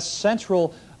into west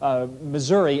central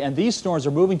Missouri, and these storms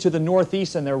are moving to the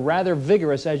northeast, and they're rather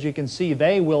vigorous. As you can see,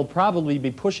 they will probably be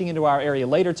pushing into our area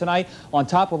later tonight. On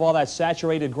top of all that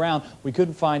saturated ground, we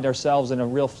couldn't find ourselves in a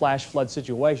real flash flood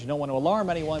situation. Don't want to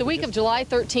alarm anyone. The week of July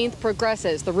 13th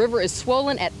progresses. The river is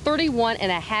swollen at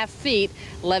 31.5 feet.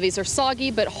 Levees are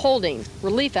soggy but holding.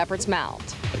 Relief efforts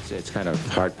mount. It's kind of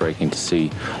heartbreaking to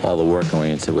see all the work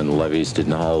going into when the levees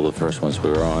didn't haul the first ones we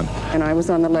were on. And I was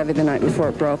on the levee the night before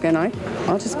it broke, and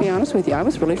I'll just be honest with you, I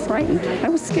was really frightened. I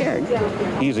was scared.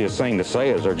 Easiest thing to say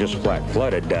is they're just flat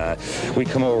flooded. We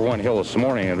come over one hill this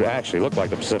morning and it actually looked like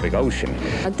the Pacific Ocean.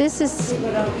 This is,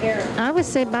 I would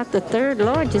say, about the 3rd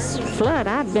largest flood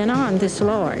I've been on this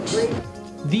large.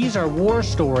 These are war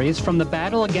stories from the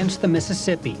battle against the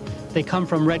Mississippi. They come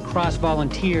from Red Cross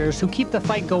volunteers who keep the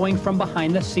fight going from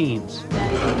behind the scenes.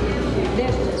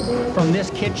 From this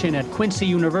kitchen at Quincy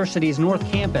University's North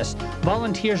Campus,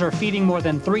 volunteers are feeding more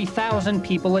than 3,000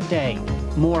 people a day.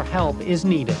 More help is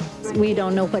needed. We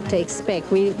don't know what to expect.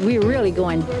 We're really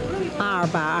going hour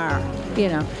by hour, you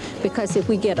know, because if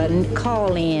we get a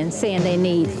call in saying they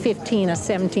need 1,500 or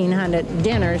 1,700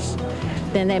 dinners,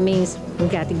 then that means we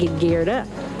got to get geared up.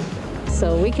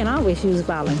 So we can always use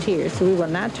volunteers. We will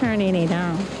not turn any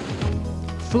down.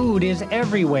 Food is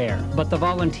everywhere, but the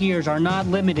volunteers are not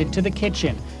limited to the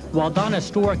kitchen. While Donna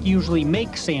Stork usually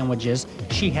makes sandwiches,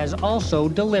 she has also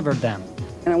delivered them.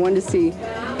 And I wanted to see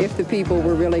if the people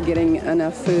were really getting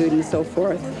enough food and so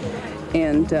forth.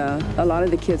 And a lot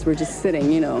of the kids were just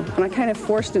sitting, you know, and I kind of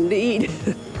forced them to eat.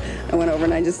 I went over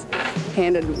and I just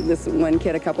handed this one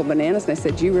kid a couple bananas, and I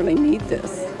said, you really need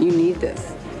this. You need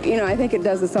this. You know, I think it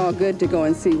does us all good to go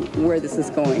and see where this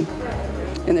is going.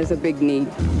 And there's a big need.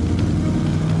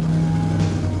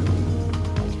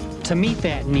 To meet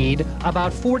that need,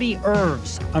 about 40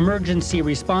 IRVs, emergency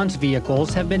response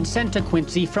vehicles, have been sent to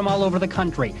Quincy from all over the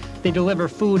country. They deliver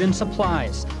food and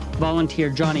supplies. Volunteer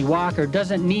Johnny Walker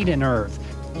doesn't need an IRV.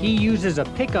 He uses a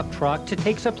pickup truck to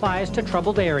take supplies to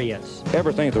troubled areas.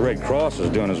 Everything that the Red Cross is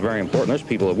doing is very important. There's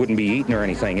people that wouldn't be eating or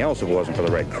anything else if it wasn't for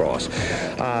the Red Cross.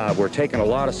 We're taking a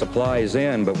lot of supplies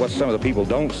in, but what some of the people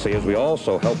don't see is we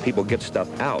also help people get stuff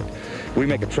out. We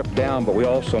make a trip down, but we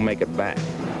also make it back.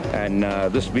 And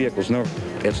this vehicle's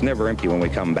never empty when we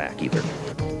come back either.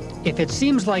 If it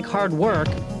seems like hard work,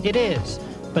 it is.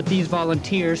 But these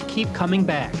volunteers keep coming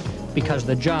back because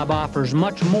the job offers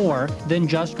much more than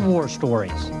just war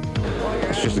stories.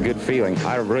 It's just a good feeling.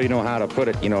 I don't really know how to put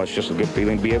it. You know, it's just a good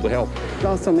feeling to be able to help. It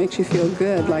also makes you feel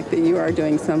good, like that you are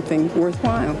doing something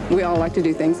worthwhile. We all like to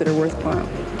do things that are worthwhile,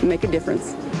 make a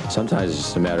difference. Sometimes it's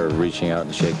just a matter of reaching out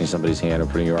and shaking somebody's hand or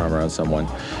putting your arm around someone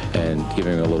and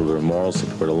giving them a little bit of moral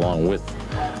support along with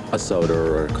a soda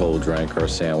or a cold drink or a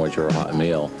sandwich or a hot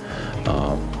meal.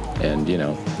 And, you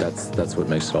know, that's what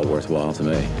makes it all worthwhile to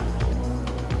me.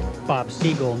 Bob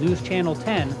Siegel, News Channel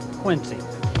 10, Quincy.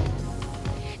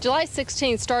 July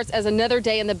 16th starts as another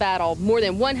day in the battle. More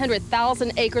than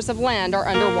 100,000 acres of land are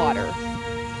underwater.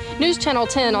 News Channel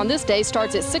 10 on this day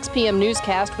starts at 6 p.m.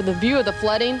 newscast with a view of the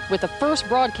flooding with the first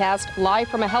broadcast live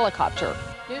from a helicopter.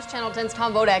 News Channel 10's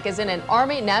Tom Vodak is in an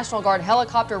Army National Guard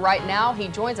helicopter right now. He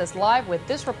joins us live with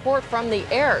this report from the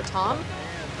air. Tom?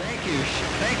 Thank you,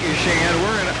 Cheyenne.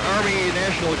 We're in Army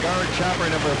National Guard chopper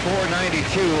number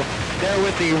 492. They're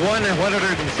with the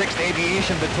 106th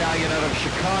Aviation Battalion out of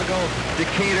Chicago,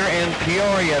 Decatur, and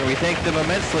Peoria, and we thank them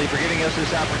immensely for giving us this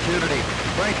opportunity.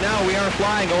 Right now, we are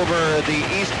flying over the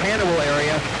East Hannibal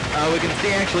area. We can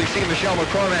actually see Michelle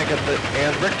McCormack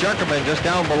and Rick Junkerman just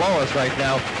down below us right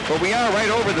now, but we are right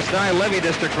over the Sny Levee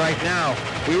District right now.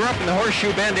 We were up in the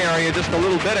Horseshoe Bend area just a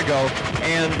little bit ago,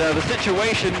 and the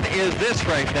situation is this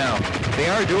right now. They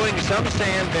are doing some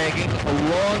sandbagging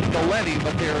along the levee,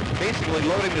 but they're basically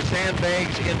loading the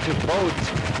sandbags into boats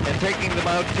and taking them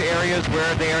out to areas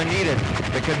where they are needed.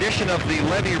 The condition of the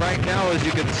levee right now, as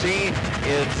you can see,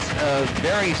 it's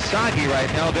very soggy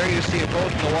right now. There you see a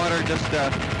boat in the water just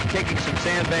taking some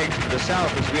sandbags to the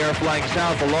south as we are flying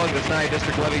south along the Sny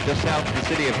District levee just south of the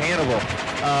city of Hannibal.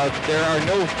 There are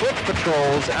no foot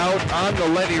patrols out on the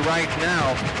levee right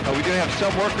now. We do have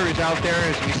some workers out there,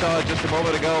 as we saw just a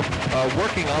moment ago,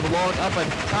 working on the lawn up on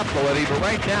top of the levee, but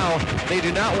right now they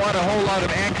do not want a whole lot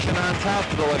of action on top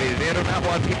of the levee. They do not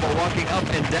want people walking up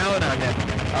and down on it.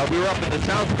 We were up in the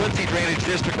South Quincy Drainage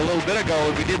District a little bit ago,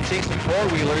 and we did see some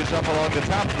four-wheelers up along the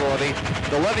top of the levee.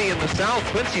 The levee in the South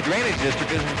Quincy Drainage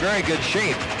District is in very good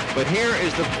shape, but here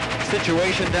is the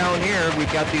situation down here.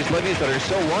 We've got these levees that are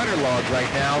so waterlogged right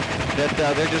now that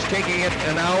they're just taking it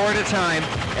an hour at a time,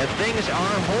 and things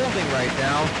are holding right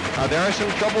now. There are some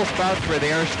trouble spots where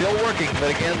they are still working,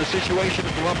 but again, the situation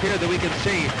from up here that we can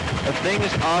see,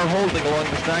 things are holding along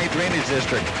the Sny Drainage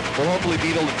District. We'll hopefully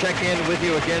be able to check in with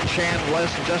you again, Shan, Les,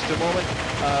 in just a moment,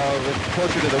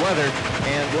 closer to the weather,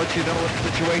 and let you know what the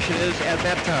situation is at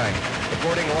that time.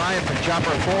 Reporting live from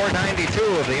Chopper 492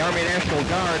 of the Army National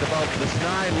Guard about the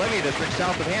Sny Levee District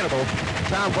south of Hannibal,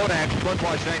 Tom Bodak,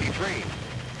 Floodwatch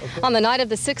 93. On the night of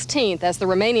the 16th, as the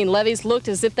remaining levees looked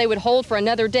as if they would hold for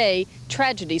another day,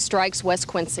 tragedy strikes West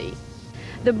Quincy.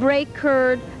 The break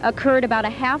occurred about a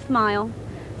half mile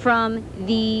from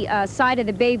the side of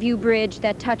the Bayview Bridge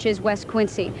that touches West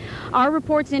Quincy. Our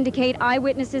reports indicate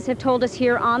eyewitnesses have told us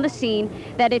here on the scene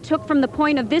that it took from the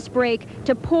point of this break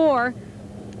to pour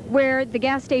where the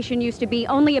gas station used to be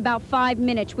only about 5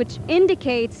 minutes, which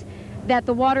indicates that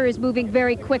the water is moving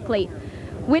very quickly.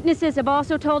 Witnesses have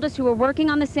also told us who were working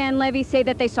on the sand levee say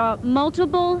that they saw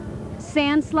multiple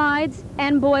sand slides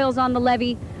and boils on the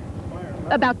levee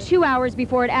about 2 hours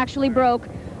before it actually broke,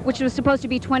 which was supposed to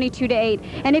be 22 to 8.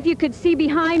 And if you could see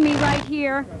behind me right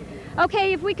here,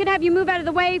 okay, if we could have you move out of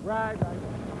the way. Right.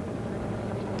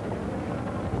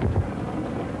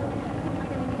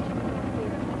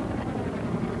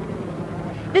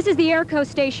 This is the Airco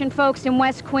station, folks, in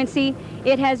West Quincy.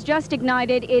 It has just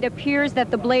ignited. It appears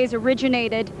that the blaze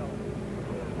originated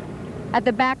at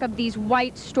the back of these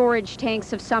white storage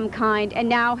tanks of some kind and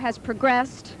now has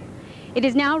progressed. It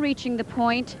is now reaching the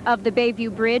point of the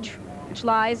Bayview Bridge, which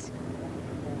lies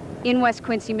in West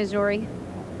Quincy, Missouri.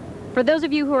 For those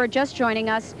of you who are just joining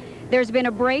us, there's been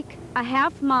a break a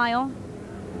half mile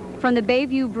from the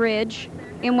Bayview Bridge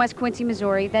in West Quincy,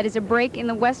 Missouri. That is a break in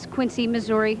the West Quincy,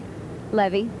 Missouri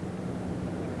levee.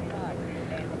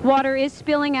 Water is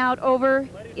spilling out over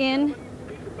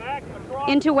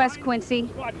into West Quincy,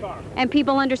 and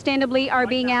people understandably are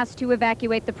being asked to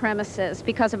evacuate the premises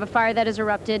because of a fire that has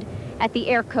erupted at the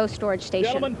Airco storage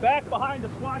station. Gentlemen, back behind the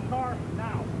squad car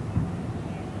now.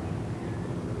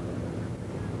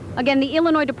 Again, the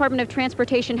Illinois Department of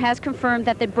Transportation has confirmed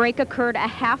that the break occurred a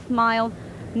half mile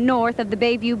north of the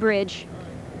Bayview Bridge.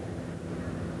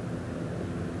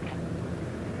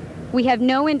 We have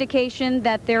no indication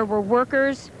that there were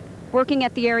workers working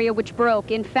at the area which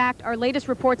broke. In fact, our latest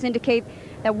reports indicate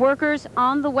that workers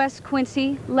on the West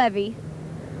Quincy levee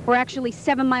were actually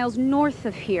 7 miles north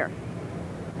of here.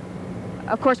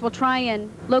 Of course, we'll try and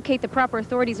locate the proper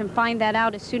authorities and find that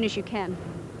out as soon as you can.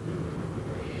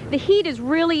 The heat is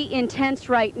really intense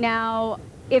right now.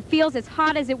 It feels as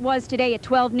hot as it was today at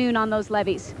 12 noon on those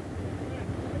levees.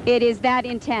 It is that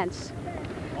intense.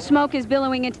 Smoke is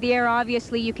billowing into the air.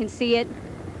 Obviously, you can see it.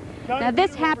 Now,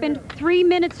 this happened 3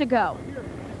 minutes ago.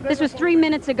 This was 3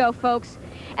 minutes ago, folks.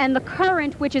 And the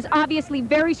current, which is obviously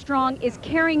very strong, is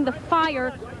carrying the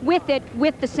fire with it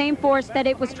with the same force that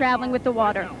it was traveling with the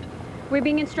water. We're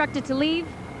being instructed to leave.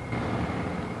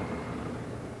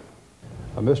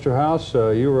 Mr. House,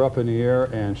 you were up in the air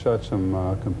and shot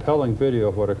some compelling video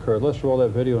of what occurred. Let's roll that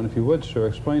video, and if you would, sir,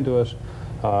 explain to us,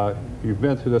 you've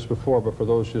been through this before, but for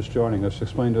those just joining us,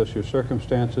 explain to us your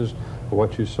circumstances,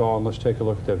 what you saw, and let's take a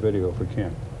look at that video if we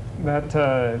can. That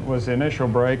was the initial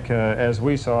break. As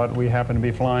we saw it, we happened to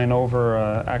be flying over,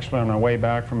 actually on our way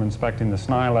back from inspecting the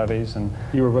SNI levees. And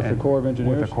you were with the Corps of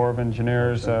Engineers? With the Corps of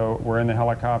Engineers. We're in the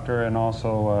helicopter, and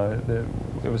also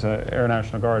it was an Air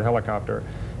National Guard helicopter.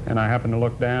 And I happened to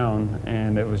look down,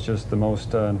 and it was just the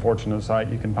most unfortunate sight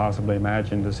you can possibly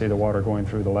imagine, to see the water going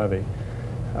through the levee.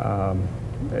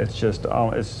 It's just,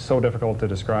 it's so difficult to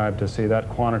describe, to see that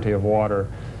quantity of water.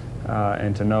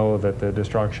 And to know that the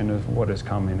destruction is what is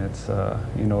coming. It's,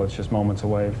 you know, it's just moments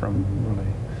away from really.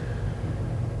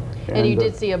 And you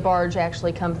did see a barge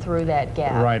actually come through that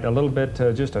gap. Right, a little bit,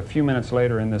 just a few minutes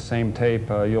later in the same tape,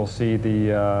 you'll see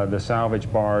the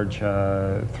salvage barge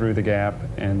through the gap,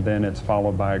 and then it's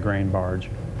followed by a grain barge,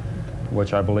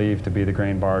 which I believe to be the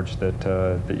grain barge that,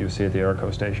 that you see at the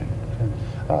Airco station.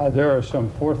 There are some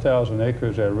 4,000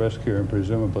 acres at risk here, and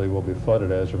presumably will be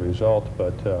flooded as a result,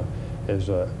 but as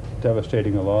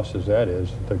devastating a loss as that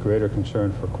is, the greater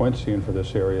concern for Quincy and for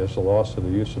this area is the loss of the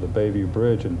use of the Bayview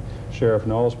Bridge. And Sheriff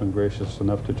Knoll's been gracious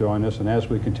enough to join us. And as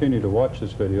we continue to watch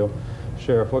this video,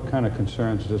 Sheriff, what kind of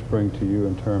concerns does this bring to you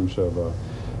in terms of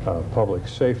public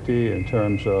safety, in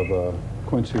terms of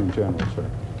Quincy in general, sir?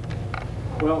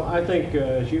 Well, I think,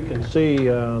 as you can see,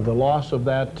 the loss of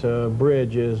that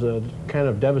bridge is kind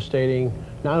of devastating,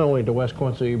 not only to West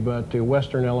Quincy, but to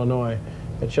Western Illinois.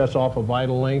 It shuts off a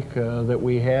vital link that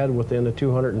we had within the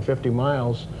 250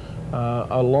 miles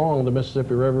along the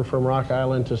Mississippi River from Rock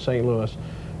Island to St. Louis.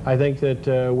 I think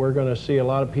that we're going to see a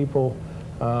lot of people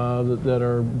that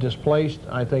are displaced.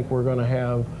 I think we're going to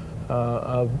have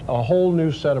a whole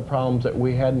new set of problems that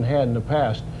we hadn't had in the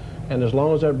past. And as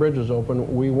long as that bridge was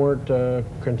open, we weren't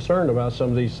concerned about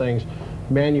some of these things.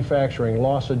 Manufacturing,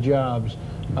 loss of jobs,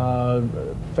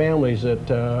 families that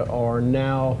are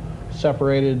now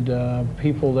separated,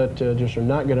 people that just are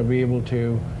not going to be able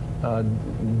to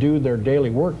do their daily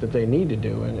work that they need to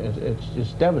do, and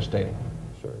it's devastating.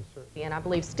 And I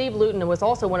believe Steve Luton was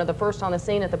also one of the first on the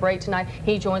scene at the break tonight.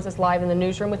 He joins us live in the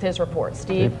newsroom with his report.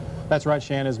 Steve? That's right,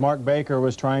 Shan. As Mark Baker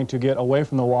was trying to get away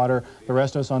from the water, the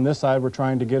rest of us on this side were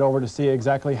trying to get over to see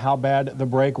exactly how bad the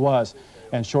break was.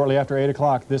 And shortly after 8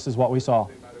 o'clock, this is what we saw.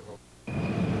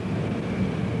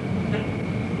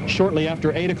 Shortly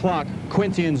after 8 o'clock,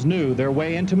 Quincyans knew their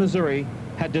way into Missouri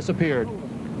had disappeared.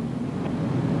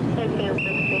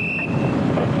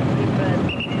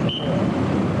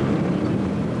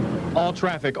 All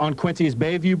traffic on Quincy's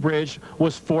Bayview Bridge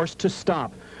was forced to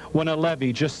stop when a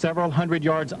levee just several hundred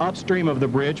yards upstream of the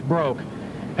bridge broke,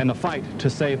 and the fight to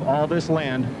save all this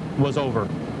land was over.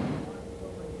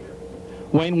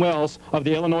 Wayne Wells of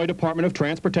the Illinois Department of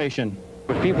Transportation.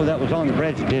 The people that was on the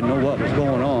bridge didn't know what was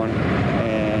going on,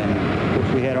 and of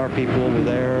course we had our people over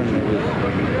there, and there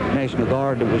was National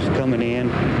Guard that was coming in,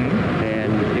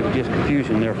 and it was just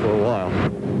confusion there for a while.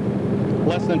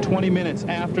 Less than 20 minutes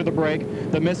after the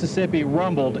break, the Mississippi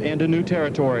rumbled into new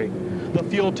territory. The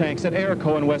fuel tanks at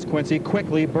Airco in West Quincy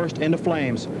quickly burst into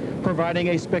flames, providing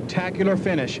a spectacular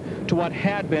finish to what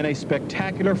had been a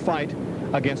spectacular fight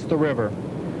against the river.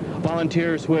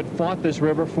 Volunteers who had fought this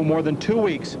river for more than 2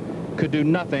 weeks could do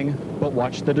nothing but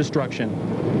watch the destruction.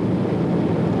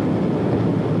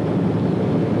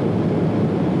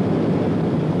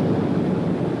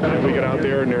 We got out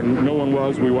there and there no one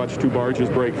was. We watched two barges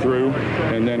break through,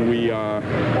 and then we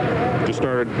just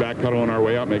started backpedaling our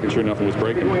way out, making sure nothing was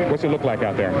breaking. What's it look like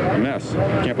out there? A mess.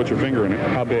 Can't put your finger in it.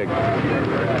 How big?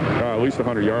 At least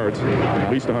 100 yards.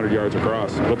 At least 100 yards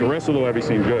across. But the rest of the levee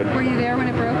seemed good. Were you there when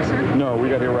it broke, sir? No, we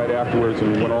got here right afterwards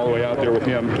and went all the way out there with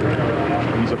him.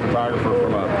 He's a photographer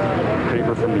from a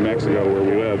paper from New Mexico where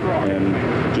we live,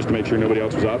 and just to make sure nobody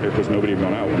else was out there because nobody had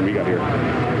gone out when we got here.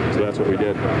 So that's what we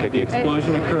did. The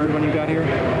explosion occurred when you you got here?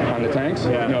 On the tanks?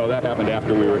 Yeah. No, that happened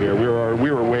after we were here.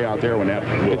 We were way out there when that.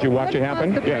 Did you watch it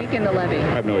happen? What caused the break in the levee?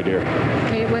 I have no idea.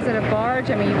 I mean, was it a barge?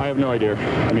 I mean, I have no idea.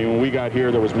 I mean, when we got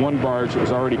here, there was one barge that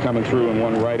was already coming through and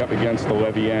one right up against the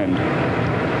levee end.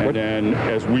 And then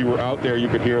as we were out there, you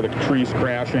could hear the trees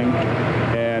crashing,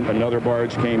 and another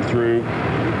barge came through,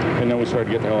 and then we started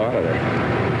to get the hell out of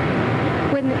there.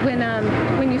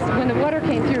 When the water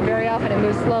came through, very often it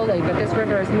moves slowly, but this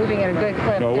river is moving at a good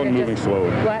clip. No, it wasn't moving slowly.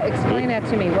 Well, explain that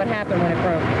to me. What happened when it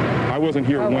broke? I wasn't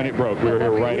here when it broke. We were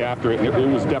here right after it, and it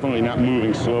was definitely not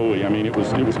moving slowly. I mean, it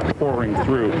was pouring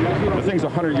through. The thing's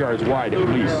 100 yards wide at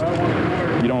least.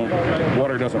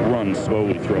 Water doesn't run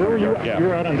slowly through. Where were you? Yeah. You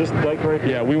were out on this lake right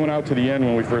here? Yeah, we went out to the end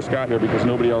when we first got here because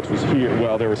nobody else was here.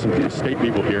 Well, there were some state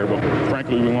people here, but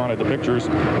frankly, we wanted the pictures,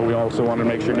 but we also wanted to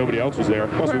make sure nobody else was there.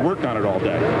 Plus, we worked on it all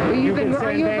day. Are you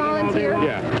a volunteer?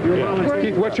 Yeah.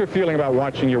 Keith, what's your feeling about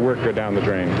watching your work go down the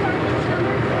drain?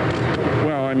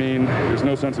 Well, I mean, there's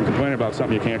no sense in complaining about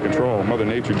something you can't control. Mother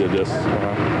Nature did this.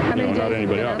 Not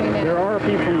anybody else. There are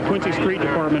people from the Quincy Street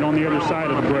Department on the other side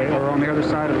of the break, or on the other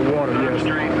side of the water. Yes,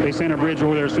 they sent a bridge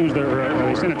over there as soon as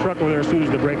they sent a truck over there as soon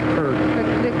as the break occurred.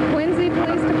 The Quincy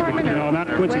Police Department? No, not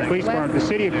the Quincy Police Department. The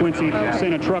city of Quincy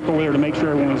sent a truck over there to make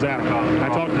sure everyone was out. I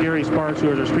talked to Gary Sparks,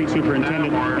 who is our street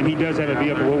superintendent, and he does have a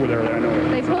vehicle over there that I know.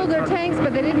 They pulled their tanks,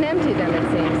 but they didn't empty them,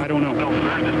 it seems. I don't know.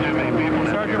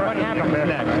 Sergeant, what happened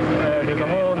next? There's a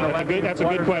hole in the levee. That's a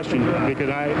good question because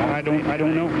I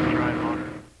don't know.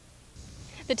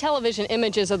 The television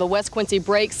images of the West Quincy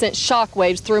break sent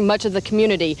shockwaves through much of the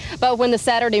community, but when the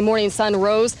Saturday morning sun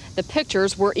rose, the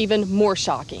pictures were even more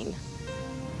shocking.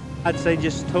 I'd say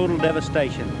just total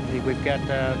devastation. We've got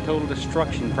total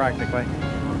destruction practically.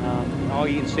 All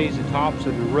you can see is the tops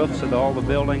of the roofs of all the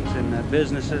buildings and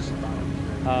businesses.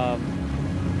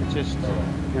 It's just,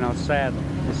 it's sad.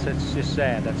 It's just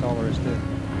sad. That's all there is to it.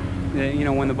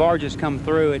 When the barges come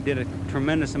through, it did a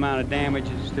tremendous amount of damage.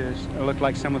 It looked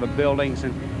like some of the buildings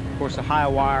and, of course, the high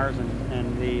wires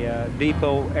and the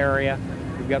depot area.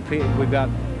 We've got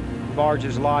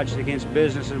barges lodged against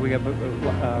businesses. We got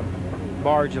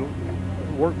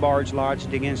work barge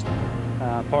lodged against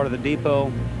part of the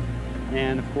depot,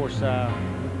 and of course the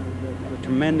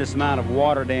tremendous amount of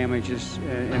water damages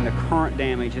and the current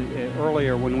damage.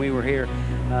 Earlier when we were here,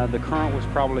 the current was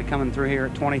probably coming through here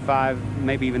at 25,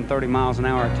 maybe even 30 miles an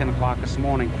hour at 10 o'clock this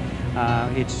morning.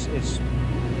 It's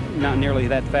not nearly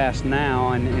that fast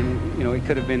now, and it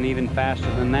could have been even faster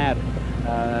than that,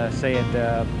 say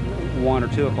at 1 or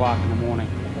 2 o'clock in the morning.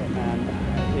 And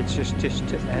it's just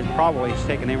has probably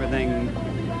taken everything,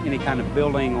 any kind of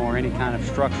building or any kind of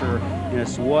structure in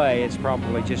its way. It's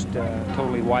probably just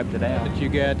totally wiped it out. You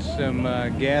got some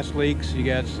gas leaks, you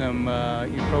got some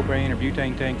propane or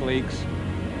butane tank leaks,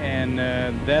 and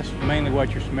that's mainly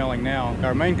what you're smelling now.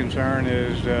 Our main concern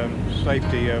is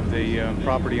safety of the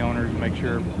property owners, make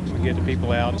sure we get the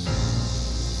people out.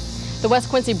 The West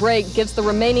Quincy break gives the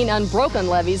remaining unbroken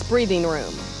levees breathing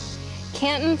room.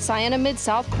 Canton, Cyanamid,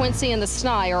 South Quincy, and the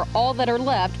Snai are all that are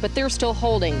left, but they're still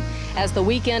holding. As the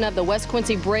weekend of the West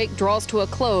Quincy break draws to a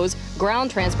close, ground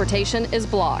transportation is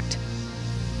blocked.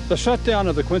 The shutdown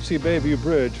of the Quincy Bayview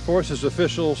Bridge forces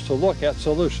officials to look at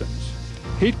solutions.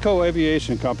 Heatco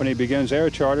Aviation Company begins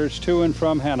air charters to and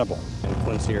from Hannibal. In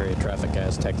Quincy area traffic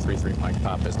as Tech 33 Mike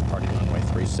Pop as departing runway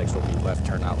 36 will be left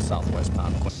turn out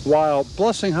southwestbound. While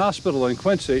Blessing Hospital in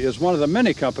Quincy is one of the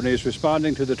many companies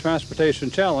responding to the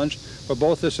transportation challenge for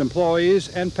both its employees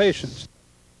and patients.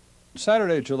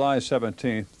 Saturday, July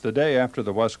 17th, the day after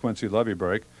the West Quincy levee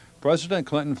break, President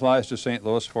Clinton flies to St.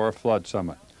 Louis for a flood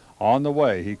summit. On the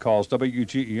way, he calls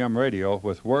WGEM Radio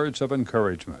with words of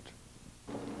encouragement.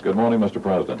 Good morning, Mr.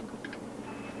 President.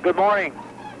 Good morning.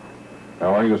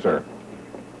 How are you, sir?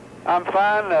 I'm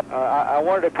fine. I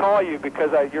wanted to call you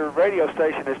because your radio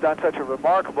station has done such a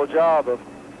remarkable job of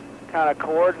kind of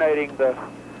coordinating the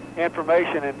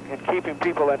information and keeping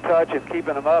people in touch and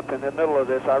keeping them up in the middle of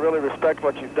this. I really respect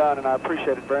what you've done, and I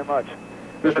appreciate it very much.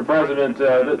 Mr. President,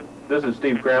 this is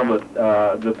Steve Cramlett.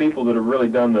 The people that have really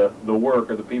done the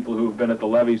work are the people who have been at the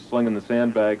levees slinging the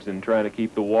sandbags and trying to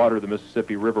keep the water, the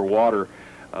Mississippi River water,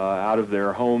 out of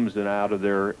their homes and out of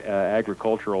their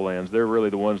agricultural lands. They're really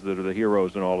the ones that are the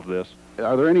heroes in all of this.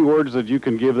 Are there any words that you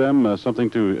can give them, something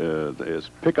to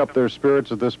pick up their spirits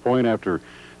at this point after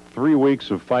 3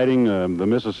 weeks of fighting the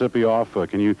Mississippi off?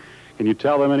 Can you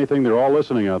tell them anything? They're all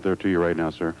listening out there to you right now,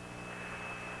 sir.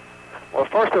 Well,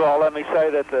 first of all, let me say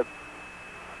that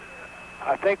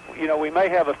I think, we may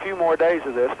have a few more days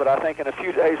of this, but I think in a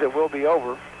few days it will be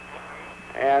over.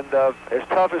 And as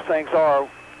tough as things are,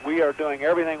 we are doing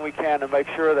everything we can to make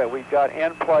sure that we've got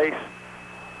in place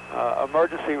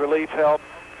emergency relief help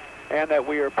and that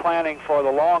we are planning for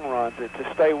the long run,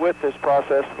 to stay with this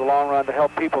process for the long run, to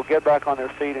help people get back on their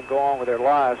feet and go on with their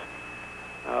lives.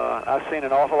 I've seen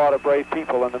an awful lot of brave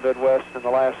people in the Midwest in the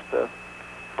last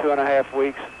 2.5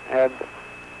 weeks, and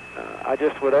I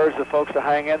just would urge the folks to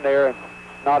hang in there and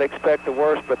not expect the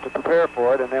worst, but to prepare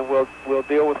for it, and then we'll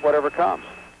deal with whatever comes.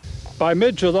 By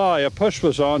mid-July, a push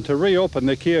was on to reopen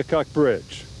the Keokuk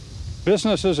Bridge.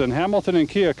 Businesses in Hamilton and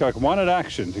Keokuk wanted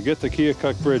action to get the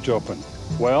Keokuk Bridge open.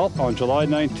 Well, on July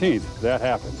 19th, that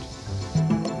happened.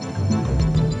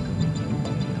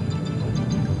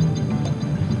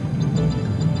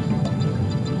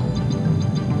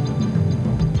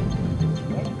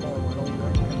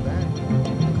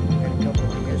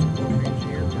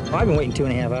 I've been waiting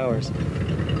 2.5 hours,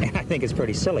 and I think it's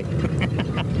pretty silly.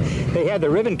 They had the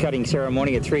ribbon cutting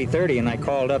ceremony at 3:30, and I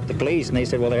called up the police, and they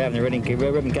said, well, they're having the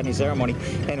ribbon cutting ceremony,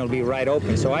 and it'll be right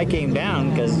open. So I came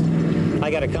down because I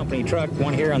got a company truck,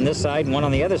 one here on this side and one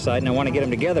on the other side, and I want to get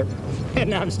them together, and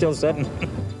now I'm still sitting.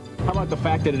 How about the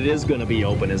fact that it is going to be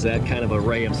open? Is that kind of a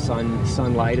ray of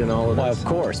sunlight and all of this? Well, of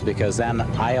course, because then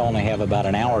I only have about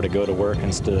an hour to go to work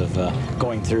instead of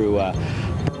going through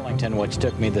Burlington, which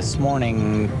took me this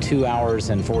morning 2 hours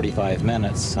and 45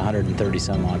 minutes, 130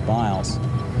 some odd miles.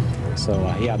 So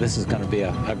yeah, this is going to be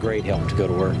a great help to go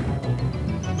to work.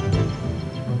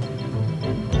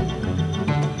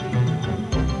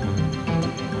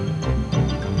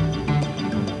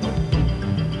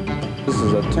 This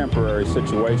is a temporary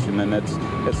situation, and it's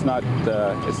not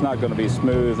going to be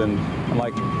smooth, and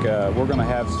like we're going to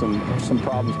have some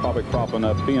problems probably cropping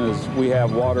up, being as we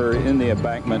have water in the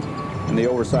embankment and the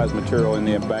oversized material in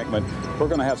the embankment. We're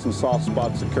going to have some soft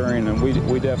spots occurring, and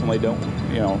we definitely don't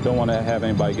want to have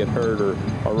anybody get hurt or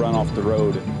run off the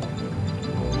road.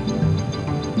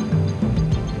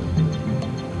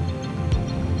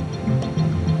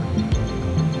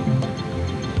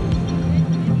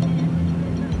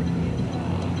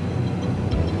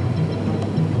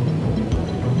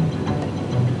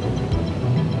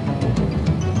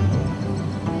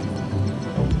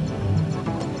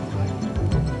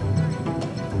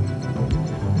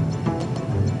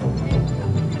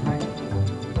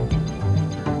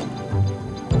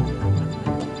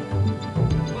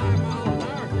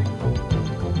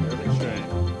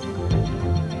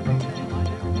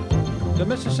 The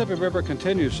Mississippi River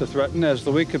continues to threaten as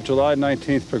the week of July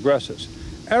 19th progresses.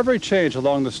 Every change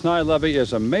along the Sny Levee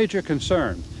is a major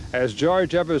concern, as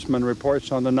George Eversman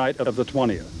reports on the night of the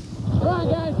 20th. Come on,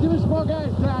 guys, give us 4 guys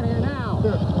out here now.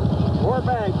 4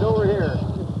 bags over here.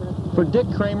 For Dick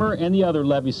Kramer and the other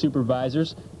levee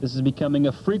supervisors, this is becoming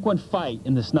a frequent fight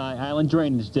in the Sny Island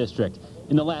Drainage District.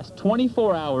 In the last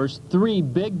 24 hours, 3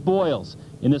 big boils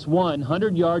in this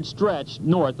 100-yard stretch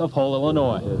north of Hull,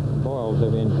 Illinois. The boils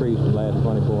have increased in the last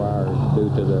 24 hours due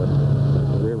to the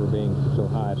river being so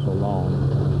high so long.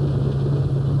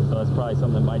 So that's probably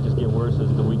something that might just get worse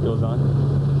as the week goes on?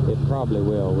 It probably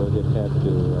will. We'll just have to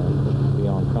be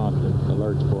on constant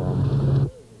alerts for them.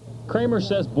 Kramer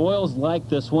says boils like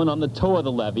this one on the toe of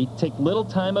the levee take little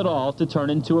time at all to turn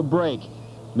into a break,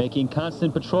 making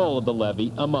constant patrol of the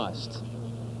levee a must.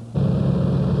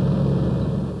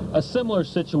 A similar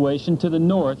situation to the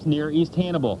north near East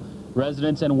Hannibal.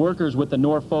 Residents and workers with the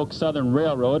Norfolk Southern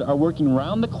Railroad are working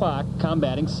round the clock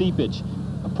combating seepage,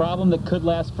 a problem that could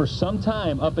last for some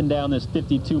time up and down this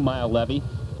 52-mile levee,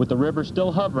 with the river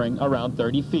still hovering around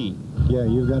 30 feet. Yeah,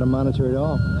 you've got to monitor it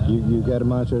all. You've got to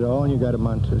monitor it all, and you've got to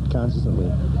monitor it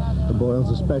constantly. The boils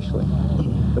especially.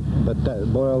 But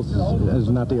that boils is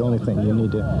not the only thing. You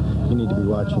need to be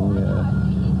watching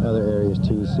other areas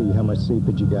too, see how much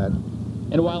seepage you got.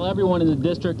 And while everyone in the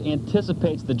district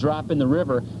anticipates the drop in the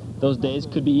river, those days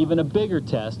could be even a bigger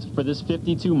test for this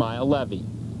 52-mile levee.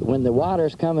 When the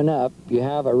water's coming up, you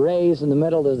have a raise in the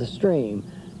middle of the stream,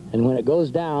 and when it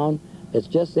goes down, it's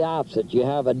just the opposite. You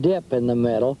have a dip in the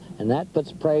middle, and that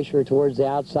puts pressure towards the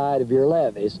outside of your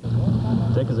levees.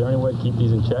 Dick, is there any way to keep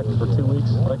these in check for 2 weeks,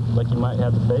 like you might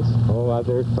have to face? Oh,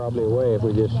 there's probably a way if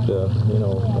we just,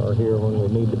 are here when we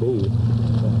need to be.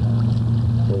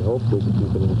 We hope we can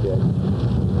keep it in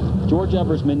check. George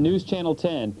Eversman, News Channel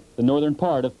 10, the northern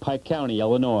part of Pike County,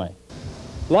 Illinois.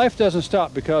 Life doesn't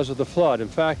stop because of the flood. In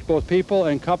fact, both people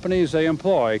and companies they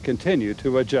employ continue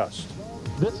to adjust.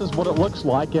 This is what it looks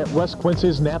like at West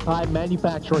Quincy's Knapheide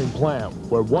manufacturing plant,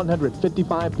 where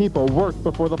 155 people worked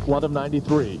before the flood of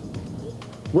 '93.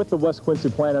 With the West Quincy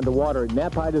plant underwater,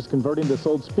 Knapheide is converting this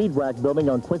old speed rack building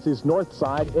on Quincy's north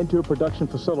side into a production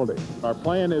facility. Our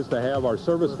plan is to have our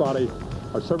service body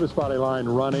line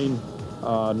running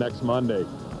next Monday.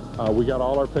 We got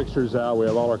all our fixtures out, we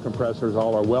have all our compressors,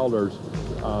 all our welders.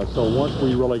 So once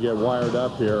we really get wired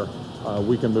up here,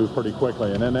 we can move pretty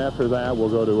quickly. And then after that, we'll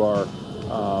go to our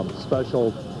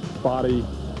special body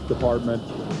department,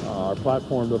 our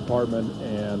platform department,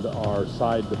 and our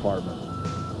side department.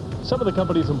 Some of the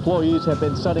company's employees have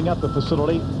been setting up the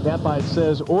facility. Knapheide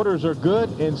says orders are good,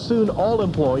 and soon all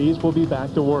employees will be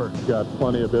back to work. Got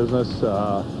plenty of business.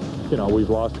 You know, we've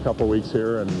lost a couple weeks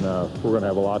here, and we're going to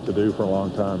have a lot to do for a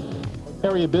long time.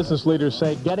 Area business leaders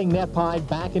say getting Knapheide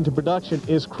back into production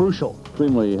is crucial.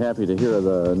 Extremely happy to hear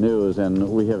the news, and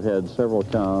we have had several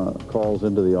calls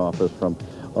into the office from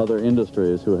other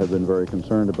industries who have been very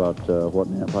concerned about what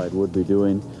Knapheide would be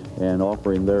doing and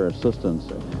offering their assistance.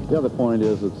 The other point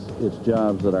is it's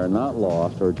jobs that are not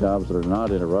lost or jobs that are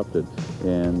not interrupted,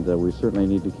 and we certainly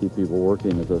need to keep people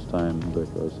working at this time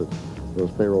because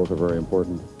those payrolls are very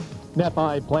important.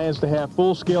 Knapheide plans to have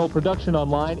full-scale production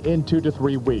online in 2 to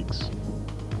 3 weeks.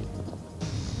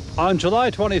 On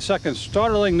July 22nd,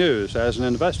 startling news as an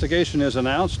investigation is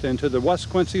announced into the West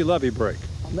Quincy levee break.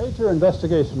 A major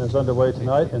investigation is underway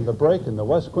tonight in the break in the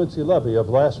West Quincy levee of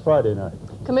last Friday night.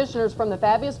 Commissioners from the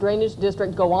Fabius Drainage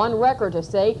District go on record to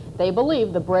say they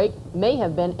believe the break may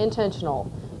have been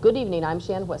intentional. Good evening, I'm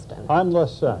Shan Whiston. I'm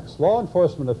Les Sachs. Law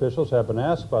enforcement officials have been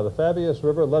asked by the Fabius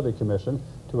River Levee Commission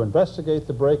to investigate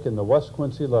the break in the West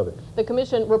Quincy levee. The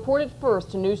commission reported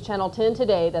first to News Channel 10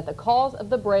 today that the cause of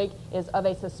the break is of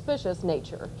a suspicious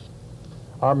nature.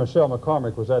 Our Michelle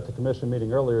McCormick was at the commission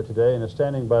meeting earlier today and is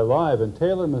standing by live in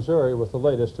Taylor, Missouri with the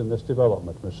latest in this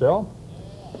development. Michelle?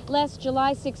 Les,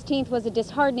 July 16th was a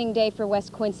disheartening day for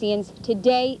West Quincyans.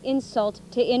 Today, insult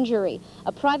to injury.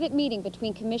 A private meeting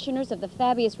between commissioners of the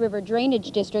Fabius River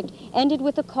Drainage District ended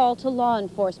with a call to law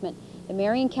enforcement. The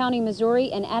Marion County,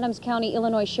 Missouri and Adams County,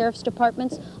 Illinois Sheriff's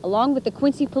Departments, along with the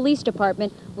Quincy Police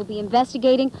Department, will be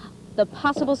investigating the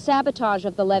possible sabotage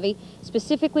of the levee,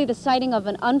 specifically the sighting of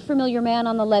an unfamiliar man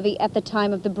on the levee at the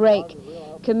time of the break.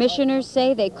 Commissioners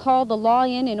say they called the law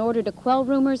in order to quell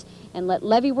rumors and let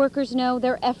levee workers know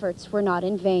their efforts were not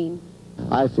in vain.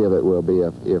 I feel it will be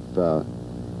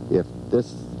if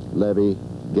this levee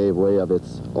gave way of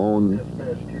its own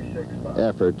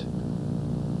effort.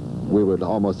 We would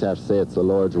almost have to say it's the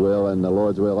Lord's will and the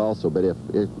Lord's will also, but if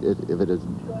it has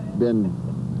been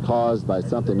caused by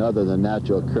something other than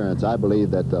natural occurrence, I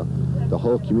believe that the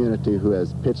whole community who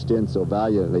has pitched in so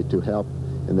valiantly to help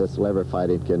in this levee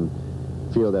fighting can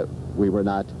feel that we were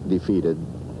not defeated,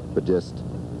 but just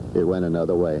it went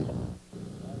another way.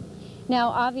 Now,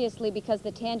 obviously, because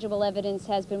the tangible evidence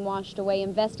has been washed away,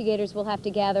 investigators will have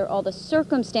to gather all the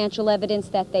circumstantial evidence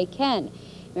that they can.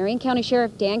 Marion County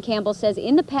Sheriff Dan Campbell says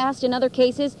in the past, in other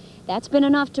cases, that's been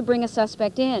enough to bring a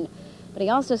suspect in. But he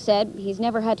also said he's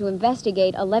never had to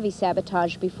investigate a levee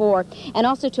sabotage before. And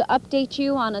also to update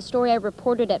you on a story I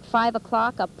reported at 5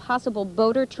 o'clock, a possible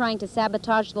boater trying to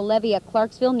sabotage the levee at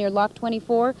Clarksville near Lock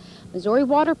 24. Missouri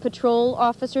Water Patrol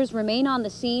officers remain on the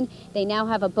scene. They now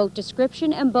have a boat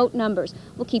description and boat numbers.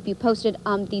 We'll keep you posted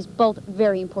on these both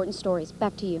very important stories.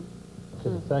 Back to you.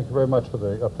 Okay, thank you very much for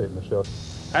the update, Michelle.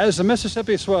 As the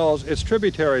Mississippi swells, its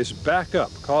tributaries back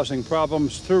up, causing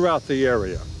problems throughout the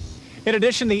area. In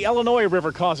addition, the Illinois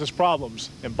River causes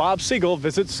problems, and Bob Siegel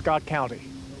visits Scott County.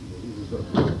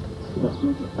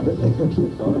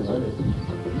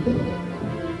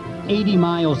 80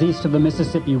 miles east of the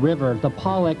Mississippi River, the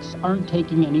Pollocks aren't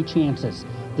taking any chances.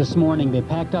 This morning, they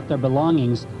packed up their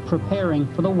belongings,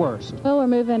 preparing for the worst. Well, we're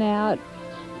moving out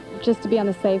just to be on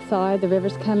the safe side. The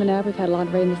river's coming up. We've had a lot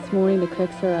of rain this morning. The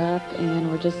creeks are up,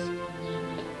 and we're just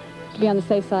to be on the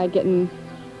safe side, getting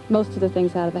most of the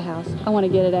things out of the house. I want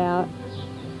to get it out.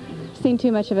 Seen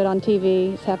too much of it on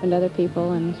TV. It's happened to other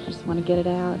people, and I just want to get it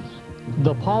out.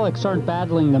 The Pollocks aren't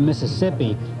battling the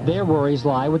Mississippi. Their worries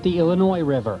lie with the Illinois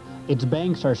River. Its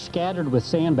banks are scattered with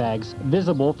sandbags,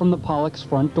 visible from the Pollocks'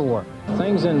 front door.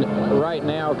 Things in right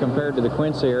now compared to the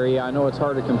Quincy area, I know it's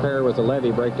hard to compare with the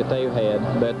levee break that they've had,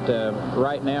 but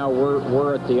right now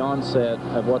we're at the onset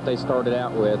of what they started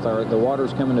out with. The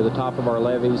water's coming to the top of our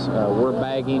levees. We're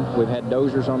bagging. We've had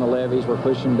dozers on the levees. We're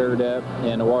pushing dirt up,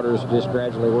 and the water's just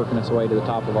gradually working its way to the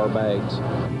top of our bags.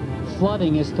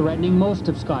 Flooding is threatening most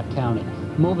of Scott County.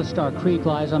 Movastar Creek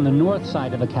lies on the north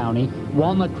side of the county,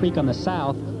 Walnut Creek on the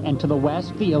south, and to the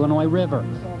west, the Illinois River.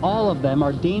 All of them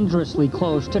are dangerously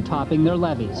close to topping their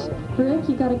levees. Rick,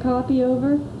 you got a copy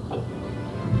over?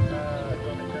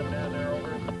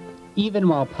 Even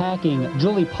while packing,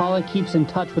 Julie Pollock keeps in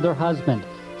touch with her husband.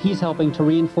 He's helping to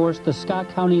reinforce the Scott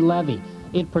County levee.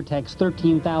 It protects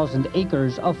 13,000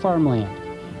 acres of farmland.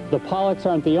 The Pollocks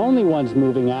aren't the only ones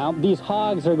moving out. These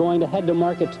hogs are going to head to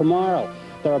market tomorrow.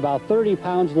 They're about 30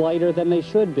 pounds lighter than they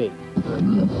should be.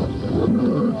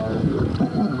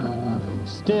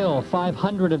 Still,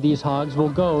 500 of these hogs will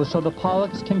go so the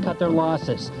Pollocks can cut their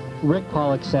losses. Rick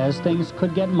Pollock says things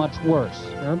could get much worse.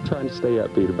 I'm trying to stay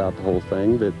upbeat about the whole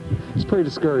thing, but it's pretty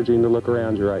discouraging to look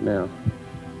around you right now.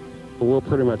 We'll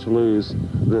pretty much lose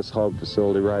this hog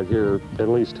facility right here, at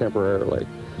least temporarily.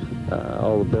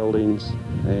 All the buildings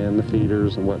and the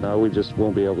feeders and whatnot, we just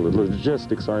won't be able to, the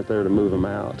logistics aren't there to move them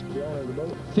out.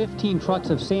 15 trucks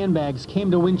of sandbags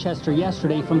came to Winchester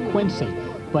yesterday from Quincy,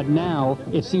 but now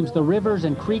it seems the rivers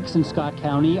and creeks in Scott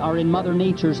County are in Mother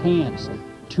Nature's hands.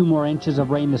 2 more inches of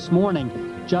rain this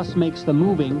morning just makes the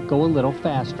moving go a little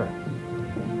faster.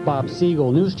 Bob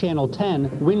Siegel, News Channel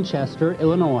 10, Winchester,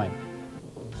 Illinois.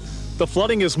 The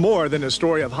flooding is more than a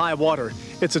story of high water.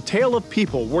 It's a tale of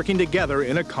people working together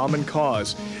in a common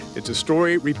cause. It's a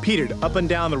story repeated up and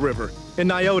down the river in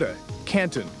Nyota,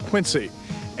 Canton, Quincy.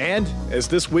 And as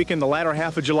this week in the latter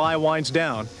half of July winds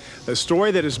down, a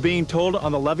story that is being told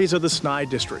on the levees of the Snai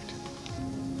District.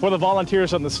 For the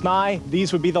volunteers on the Snai,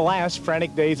 these would be the last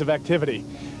frantic days of activity.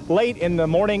 Late in the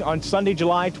morning on Sunday,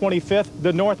 July 25th,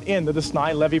 the north end of the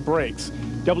Snai levee breaks.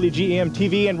 WGEM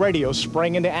TV and radio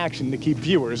sprang into action to keep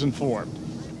viewers informed.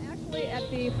 Actually, at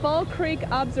the Fall Creek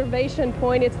observation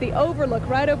point, it's the overlook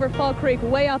right over Fall Creek,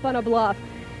 way up on a bluff.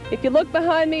 If you look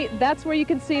behind me, that's where you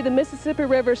can see the Mississippi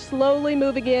River slowly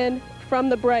moving in from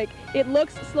the break. It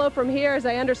looks slow from here. As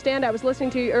I understand, I was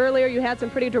listening to you earlier, you had some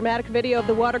pretty dramatic video of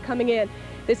the water coming in.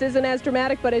 This isn't as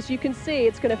dramatic, but as you can see,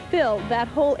 it's going to fill that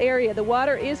whole area. The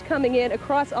water is coming in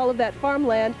across all of that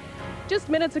farmland. Just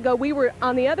minutes ago, we were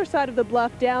on the other side of the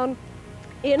bluff down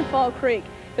in Fall Creek.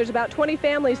 There's about 20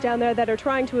 families down there that are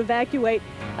trying to evacuate.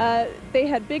 They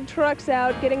had big trucks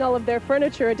out getting all of their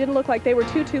furniture. It didn't look like they were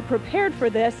too prepared for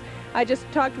this. I just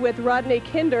talked with Rodney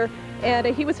Kinder, and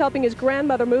he was helping his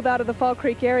grandmother move out of the Fall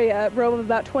Creek area, a row of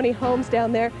about 20 homes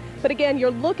down there. But again,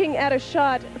 you're looking at a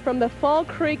shot from the Fall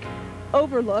Creek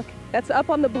overlook. That's up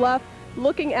on the bluff,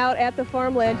 looking out at the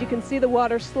farmland. You can see the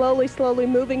water slowly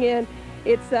moving in.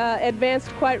 It's advanced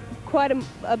quite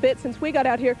a bit since we got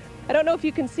out here. I don't know if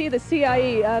you can see the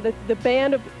CIE, the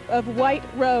band of white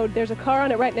road. There's a car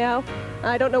on it right now.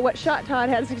 I don't know what shot Todd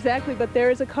has exactly, but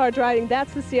there is a car driving.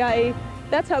 That's the CIE.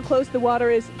 That's how close the water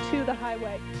is to the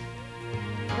highway.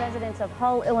 Residents of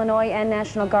Hull, Illinois, and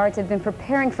National Guards have been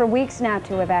preparing for weeks now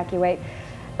to evacuate,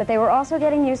 but they were also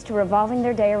getting used to revolving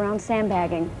their day around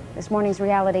sandbagging. This morning's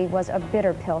reality was a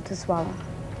bitter pill to swallow.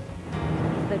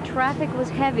 The traffic was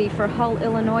heavy for Hull,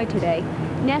 Illinois today.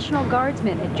 National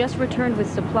Guardsmen had just returned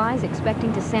with supplies,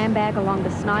 expecting to sandbag along the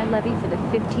Snai levee for the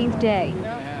 15th day.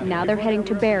 Now they're heading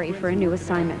to Barry for a new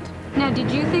assignment. Now,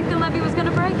 did you think the levee was going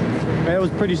to break? It was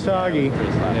pretty soggy.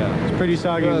 Yeah. It's pretty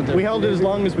soggy. We held it as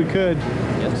long as we could.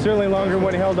 Certainly longer than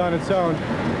what it held on its own.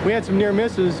 We had some near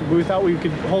misses, but we thought we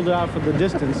could hold it out for the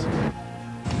distance.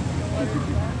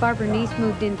 Barbara Neese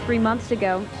moved in 3 months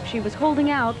ago. She was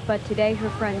holding out, but today her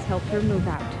friends helped her move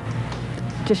out.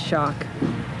 Just shock.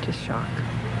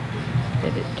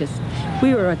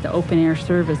 We were at the open air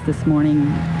service this morning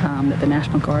that the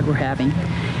National Guard were having,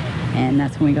 and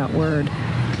that's when we got word.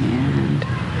 And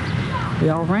we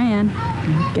all ran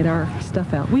and get our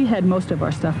stuff out. We had most of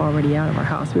our stuff already out of our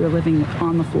house. We were living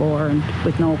on the floor and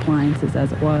with no appliances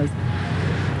as it was.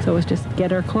 So it was just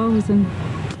get our clothes, and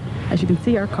as you can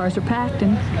see, our cars are packed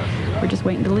and we're just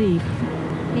waiting to leave.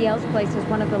 The L's Place is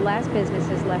one of the last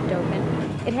businesses left open.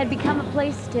 It had become a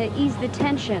place to ease the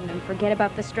tension and forget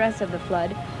about the stress of the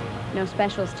flood. No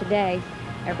specials today.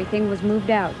 Everything was moved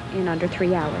out in under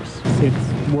 3 hours.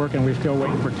 It's working. We're still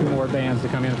waiting for 2 more bands to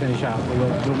come in and finish out, but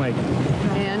we'll make it.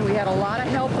 And we had a lot of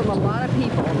help from a lot of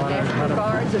people, National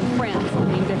Guards and friends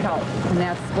came to help, and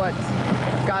that's what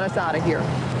got us out of here.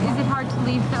 Is it hard to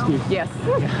leave, though? Yes.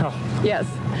 Yeah.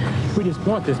 Yes. We just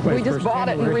bought this place. We just bought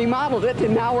it and remodeled it,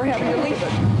 and now we're having to leave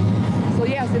it. So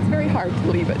yes, it's very hard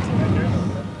to leave it.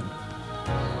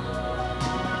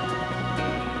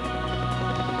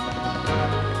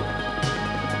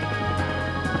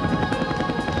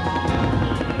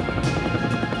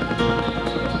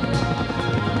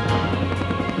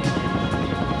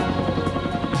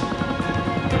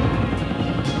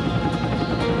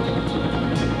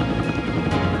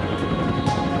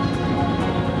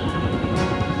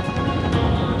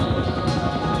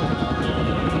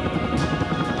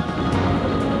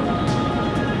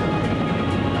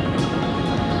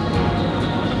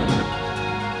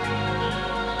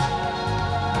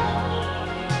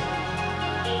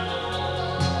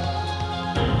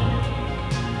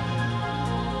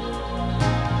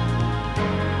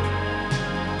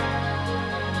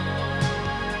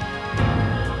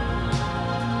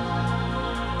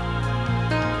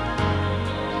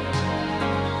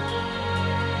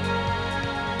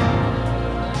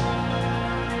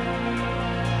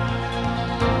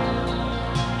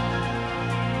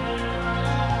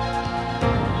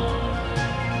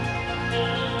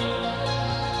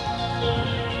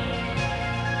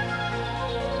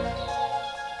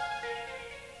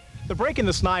 break in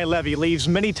the Snai levee leaves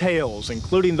many tales,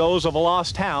 including those of a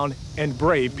lost town and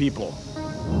brave people.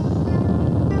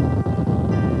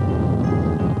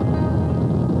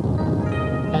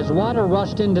 As water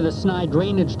rushed into the Snai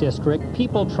drainage district,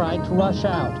 people tried to rush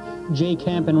out. Jay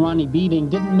Camp and Ronnie Beating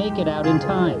didn't make it out in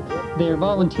time. They are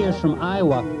volunteers from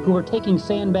Iowa who were taking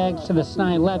sandbags to the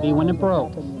Snai levee when it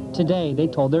broke. Today, they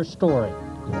told their story.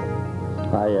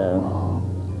 I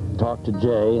talked to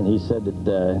Jay, and he said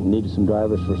that needed some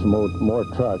drivers for some more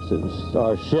trucks. It was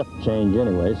our shift change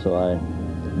anyway, so I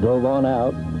drove on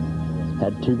out,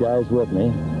 had 2 guys with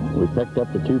me. We picked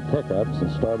up the 2 pickups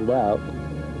and started out,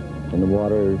 and the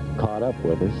water caught up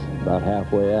with us about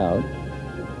halfway out,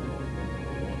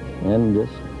 and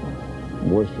just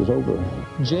worst was over.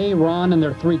 Jay, Ron, and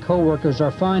their 3 co-workers are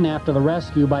fine after the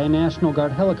rescue by a National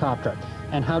Guard helicopter.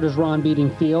 And how does Ron Beating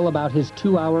feel about his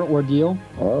 2-hour ordeal?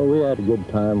 Oh, we had a good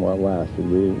time while it lasted.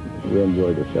 We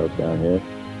enjoyed ourselves down here.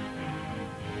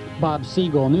 Bob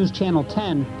Siegel, News Channel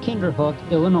 10, Kinderhook,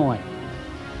 Illinois.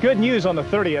 Good news on the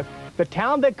 30th. The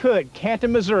town that could,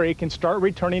 Canton, Missouri, can start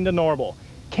returning to normal.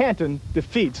 Canton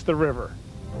defeats the river.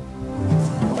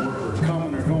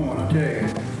 Coming or going, I tell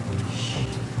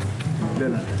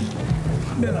you.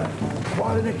 Been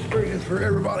quite an experience for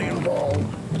everybody involved.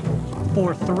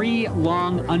 For 3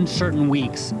 long, uncertain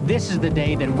weeks, this is the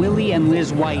day that Willie and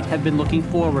Liz White have been looking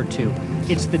forward to.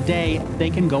 It's the day they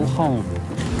can go home.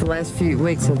 The last few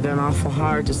weeks have been awful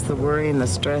hard, just the worry and the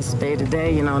stress day to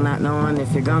day, you know, not knowing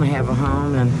if you're going to have a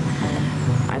home. And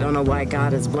I don't know why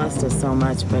God has blessed us so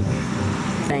much, but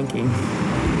thank you.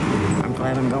 I'm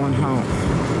glad I'm going home.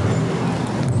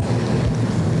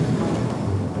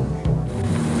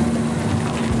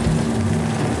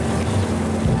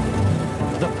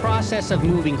 The process of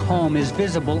moving home is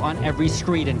visible on every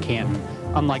street in Canton.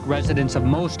 Unlike residents of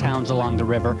most towns along the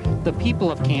river, the people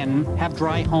of Canton have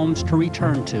dry homes to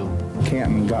return to.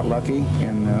 Canton got lucky,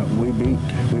 and we beat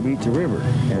the river.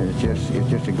 And it's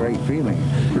just a great feeling.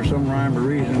 For some rhyme or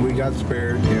reason, we got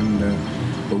spared, and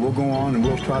but we'll go on and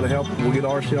we'll try to help. We'll get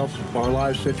our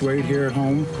lives situated here at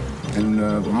home, and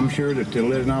I'm sure that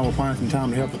Liz and I will find some time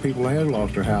to help the people that have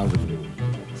lost their houses.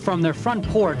 From their front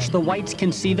porch, the Whites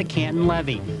can see the Canton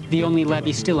levee, the only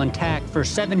levee still intact for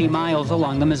 70 miles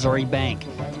along the Missouri bank.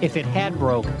 If it had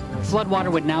broke,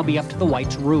 floodwater would now be up to the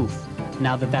Whites' roof.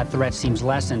 Now that that threat seems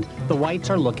lessened, the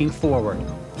Whites are looking forward.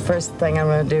 First thing I'm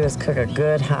going to do is cook a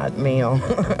good hot meal.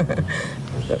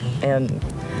 And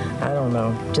I don't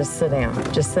know, just sit down.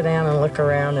 Just sit down and look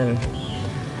around and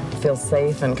feel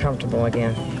safe and comfortable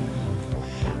again.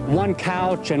 One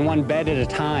couch and one bed at a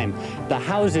time, the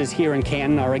houses here in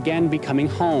Canton are again becoming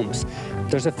homes.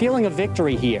 There's a feeling of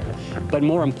victory here, but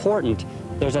more important,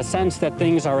 there's a sense that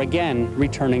things are again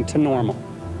returning to normal.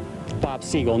 Bob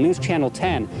Siegel, News Channel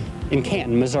 10 in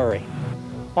Canton, Missouri.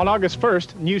 On August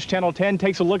 1st, News Channel 10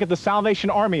 takes a look at the Salvation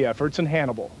Army efforts in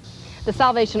Hannibal. The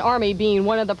Salvation Army being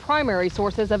one of the primary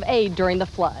sources of aid during the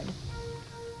flood.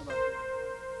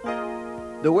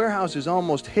 The warehouse is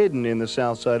almost hidden in the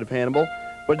south side of Hannibal,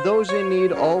 but those in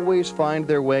need always find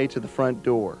their way to the front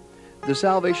door. The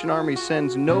Salvation Army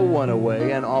sends no one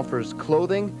away and offers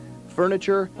clothing,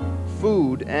 furniture,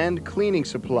 food, and cleaning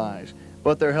supplies.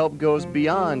 But their help goes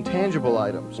beyond tangible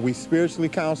items. We spiritually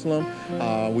counsel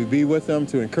them, we be with them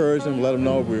to encourage them, let them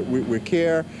know we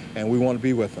care, and we want to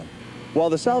be with them. While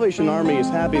the Salvation Army is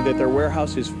happy that their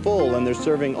warehouse is full and they're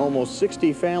serving almost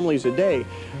 60 families a day,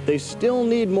 they still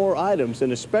need more items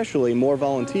and especially more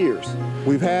volunteers.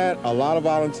 We've had a lot of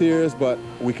volunteers, but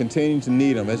we continue to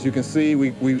need them. As you can see,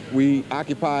 we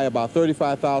occupy about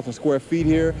 35,000 square feet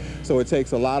here, so it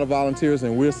takes a lot of volunteers,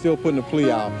 and we're still putting a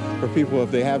plea out for people, if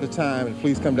they have the time, and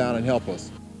please come down and help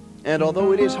us. And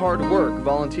although it is hard work,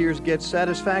 volunteers get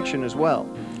satisfaction as well.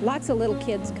 Lots of little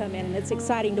kids come in, and it's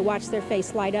exciting to watch their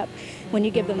face light up when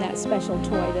you give them that special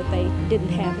toy that they didn't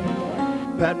have anymore.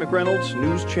 Pat McReynolds,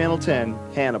 News Channel 10,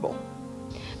 Hannibal.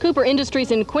 Cooper Industries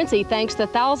in Quincy thanks the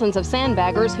thousands of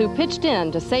sandbaggers who pitched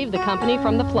in to save the company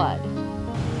from the flood.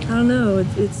 I don't know,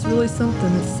 it's really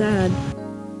something. It's sad.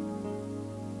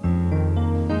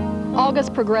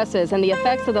 August progresses and the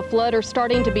effects of the flood are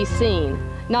starting to be seen.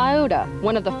 Nyota,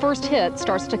 one of the first hit,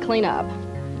 starts to clean up.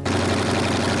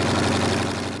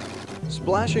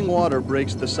 Splashing water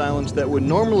breaks the silence that would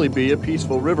normally be a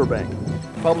peaceful riverbank.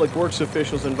 Public works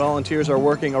officials and volunteers are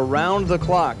working around the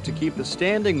clock to keep the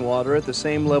standing water at the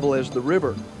same level as the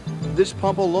river. This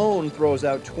pump alone throws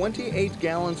out 28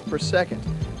 gallons per second,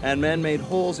 and man-made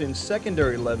holes in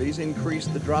secondary levees increase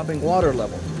the dropping water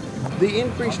level. The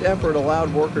increased effort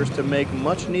allowed workers to make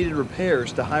much-needed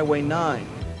repairs to Highway 9,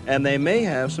 and they may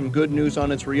have some good news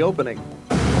on its reopening.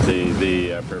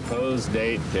 The proposed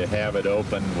date to have it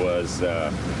open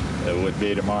would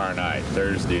be tomorrow night,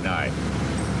 Thursday night,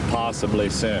 possibly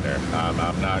sooner.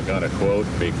 I'm not going to quote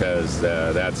because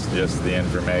that's just the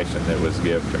information that was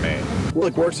given to me.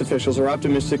 Public Works officials are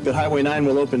optimistic that Highway 9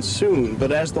 will open soon,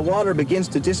 but as the water begins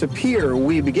to disappear,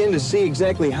 we begin to see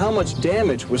exactly how much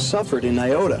damage was suffered in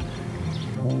Nyota.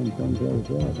 I'm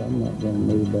not going to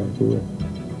move back here.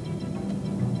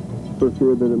 For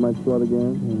fear that it might flood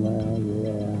again? Well,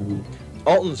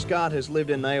 yeah. Alton Scott has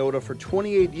lived in Nyota for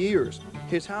 28 years.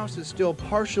 His house is still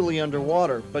partially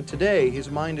underwater, but today his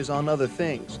mind is on other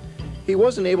things. He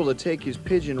wasn't able to take his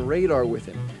pigeon Radar with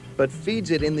him, but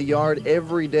feeds it in the yard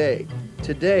every day.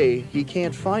 Today, he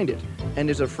can't find it and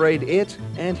is afraid it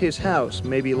and his house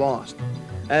may be lost.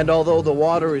 And although the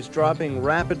water is dropping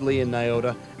rapidly in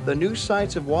Nyota, the new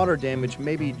sites of water damage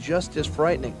may be just as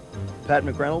frightening. Pat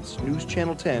McReynolds, News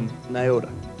Channel 10,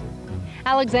 Nyota.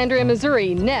 Alexandria,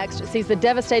 Missouri, next sees the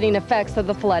devastating effects of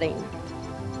the flooding.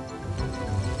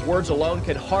 Words alone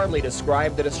can hardly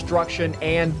describe the destruction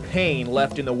and pain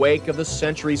left in the wake of the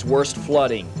century's worst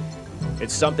flooding.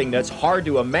 It's something that's hard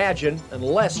to imagine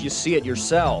unless you see it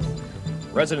yourself.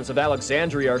 Residents of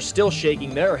Alexandria are still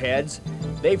shaking their heads.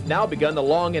 They've now begun the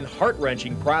long and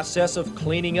heart-wrenching process of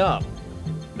cleaning up.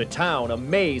 The town, a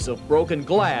maze of broken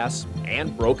glass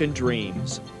and broken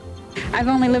dreams. I've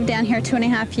only lived down here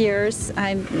 2.5 years.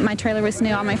 My trailer was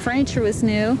new, all my furniture was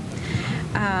new.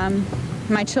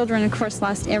 My children, of course,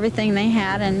 lost everything they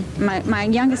had, and my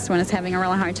youngest one is having a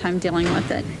really hard time dealing with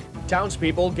it.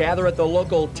 Townspeople gather at the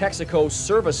local Texaco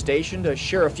service station to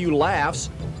share a few laughs,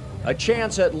 a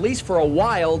chance, at least for a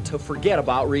while, to forget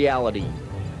about reality.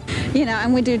 You know,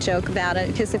 and we do joke about it,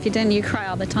 because if you didn't, you cry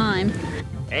all the time.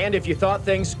 And if you thought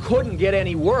things couldn't get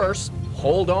any worse,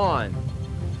 hold on.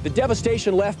 The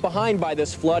devastation left behind by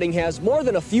this flooding has more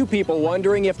than a few people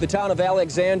wondering if the town of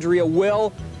Alexandria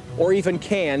will or even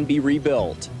can be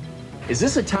rebuilt. Is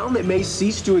this a town that may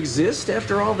cease to exist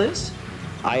after all this?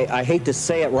 I hate to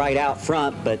say it right out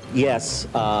front, but yes,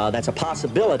 that's a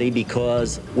possibility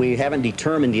because we haven't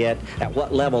determined yet at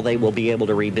what level they will be able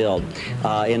to rebuild.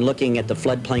 In looking at the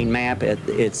floodplain map,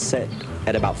 it's set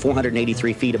at about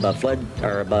 483 feet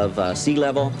above sea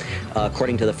level.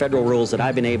 According to the federal rules that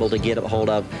I've been able to get a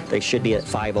hold of, they should be at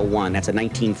 501. That's a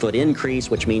 19-foot increase,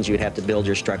 which means you'd have to build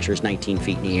your structures 19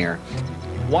 feet in the air.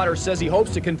 Waters says he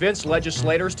hopes to convince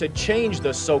legislators to change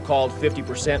the so-called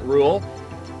 50% rule.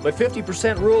 But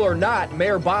 50% rule or not,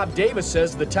 Mayor Bob Davis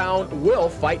says the town will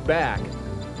fight back.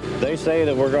 They say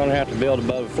that we're going to have to build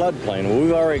above a floodplain. Well,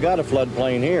 we've already got a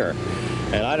floodplain here,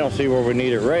 and I don't see where we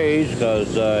need it raised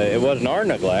because it wasn't our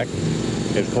neglect.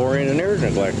 It's poor engineers'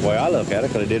 neglect, the way I look at it,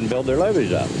 because they didn't build their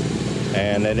levees up,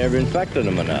 and they never inspected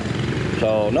them enough.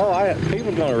 So, no,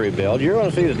 people's going to rebuild. You're going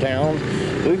to see the town.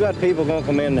 We've got people going to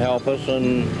come in and help us,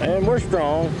 and we're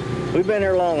strong. We've been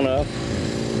here long enough.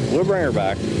 We'll bring her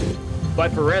back.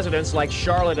 But for residents like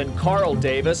Charlotte and Carl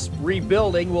Davis,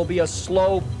 rebuilding will be a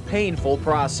slow, painful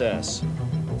process.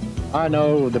 I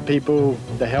know the people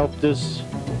that helped us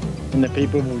and the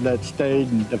people that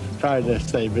stayed and tried to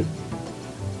save it.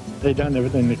 They done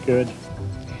everything they could.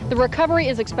 The recovery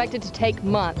is expected to take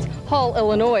months. Hull,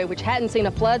 Illinois, which hadn't seen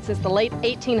a flood since the late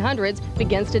 1800s,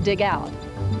 begins to dig out.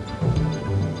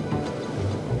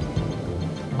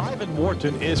 Ivan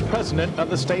Wharton is president of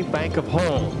the State Bank of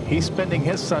Hull. He's spending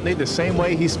his Sunday the same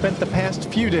way he spent the past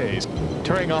few days,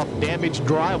 tearing off damaged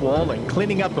drywall and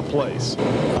cleaning up the place.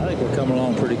 I think we're coming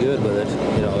along pretty good with it.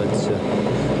 You know,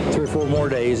 it's 3 or 4 more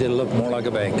days, it'll look more like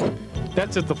a bank.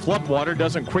 That's if the floodwater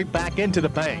doesn't creep back into the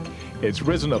bank. It's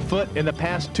risen a foot in the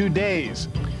past 2 days.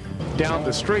 Down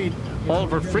the street,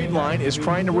 Oliver Friedline is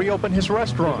trying to reopen his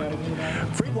restaurant.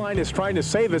 Friedline is trying to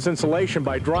save his insulation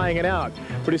by drying it out,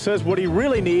 but he says what he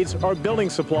really needs are building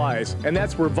supplies, and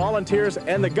that's where volunteers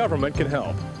and the government can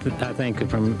help. I think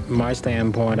from my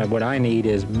standpoint, what I need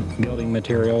is building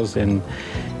materials and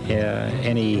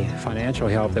any financial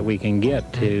help that we can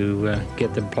get to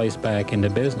get the place back into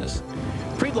business.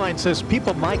 Friedline says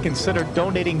people might consider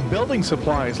donating building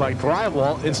supplies like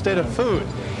drywall instead of food.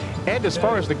 And as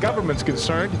far as the government's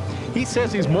concerned, he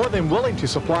says he's more than willing to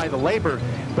supply the labor,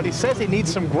 but he says he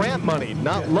needs some grant money,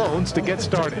 not loans, to get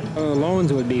started.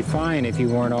 Loans would be fine if you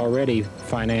weren't already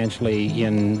financially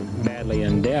badly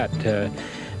in debt.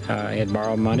 I had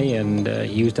borrowed money and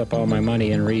used up all my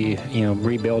money in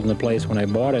rebuilding the place when I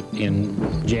bought it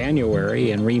in January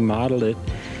and remodeled it,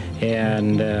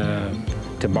 and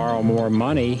to borrow more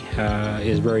money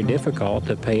is very difficult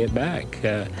to pay it back.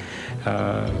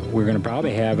 We're going to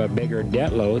probably have a bigger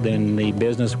debt load than the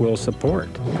business will support.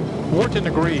 Wharton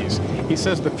agrees. He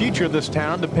says the future of this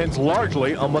town depends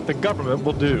largely on what the government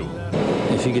will do.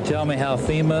 If you could tell me how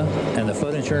FEMA and the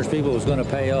flood insurance people was going to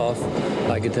pay off,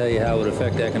 I could tell you how it would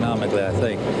affect economically, I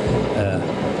think.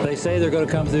 They say they're going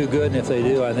to come through good, and if they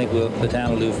do, I think the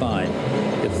town will do fine,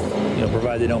 if,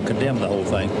 provided they don't condemn the whole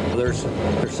thing. There's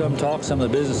some talk some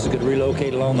of the businesses could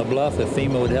relocate along the bluff if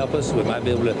FEMA would help us. We might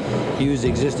be able to use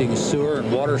existing sewer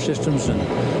and water systems and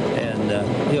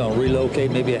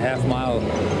relocate maybe a half mile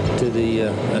to the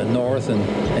north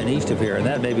and east of here, and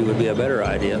that maybe would be a better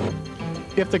idea.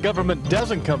 If the government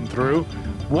doesn't come through,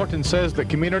 Wharton says the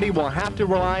community will have to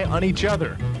rely on each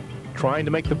other, trying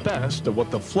to make the best of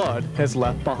what the flood has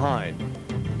left behind.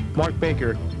 Mark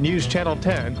Baker, News Channel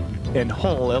 10 in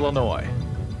Hull, Illinois.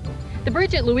 The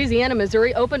bridge at Louisiana,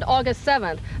 Missouri opened August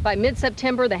 7th. By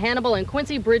mid-September, the Hannibal and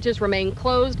Quincy bridges remain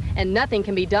closed, and nothing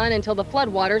can be done until the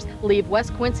floodwaters leave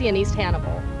West Quincy and East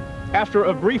Hannibal. After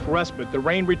a brief respite, the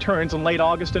rain returns in late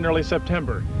August and early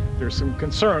September. There's some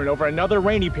concern over another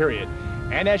rainy period.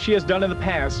 And as she has done in the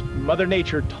past, Mother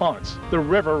Nature taunts. The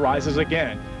river rises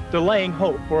again, delaying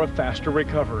hope for a faster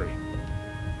recovery.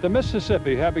 The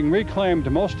Mississippi, having reclaimed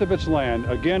most of its land,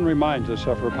 again reminds us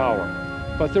of her power.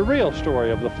 But the real story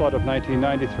of the flood of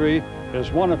 1993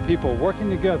 is one of people working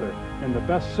together in the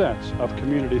best sense of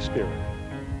community spirit.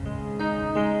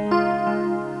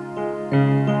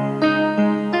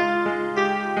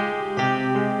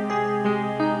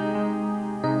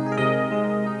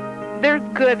 There's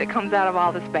good that comes out of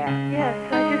all this bad.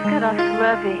 Yes, I just got off the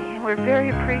levee, and we're very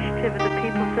appreciative of the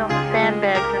people filling the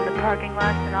sandbags in the parking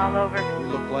lots and all over. We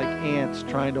look like ants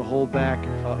trying to hold back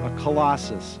a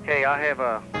colossus. Hey, I have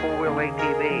a four-wheel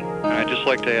ATV. I'd just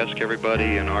like to ask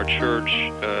everybody in our church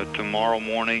tomorrow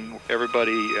morning,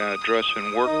 everybody dress in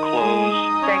work clothes.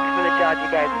 Thanks for the job you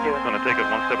guys are doing. I'm going to take it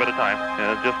one step at a time,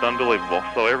 and it's just unbelievable.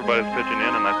 So everybody's pitching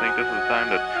in, and I think this is the time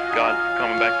that God's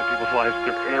coming back to people's lives.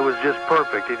 It was just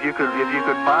perfect. If you could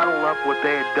bottle up what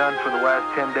they had done for the last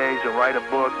 10 days and write a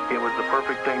book, it was the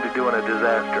perfect thing to do in a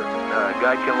disaster.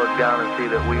 God can look down and see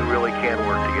that we really can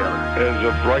work together. As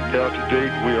of right now to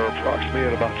date, we are approximately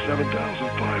at about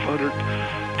 7,500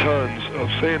 tons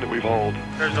of sand that we've hauled.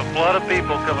 There's a flood of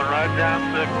people coming right down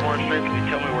Sycamore Street. Can you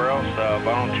tell me where else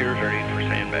volunteers are needed for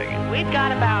sandbagging? We've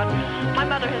got my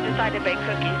mother has decided to bake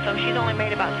cookies, so she's only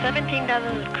made about 17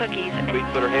 dozen cookies. We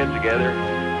can put our heads together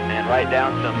and write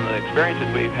down some of the experiences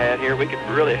we've had here. We could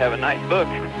really have a nice book.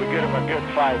 We give them a good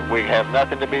fight. We have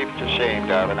nothing to be ashamed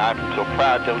of, and I'm so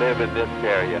proud to live in this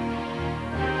area.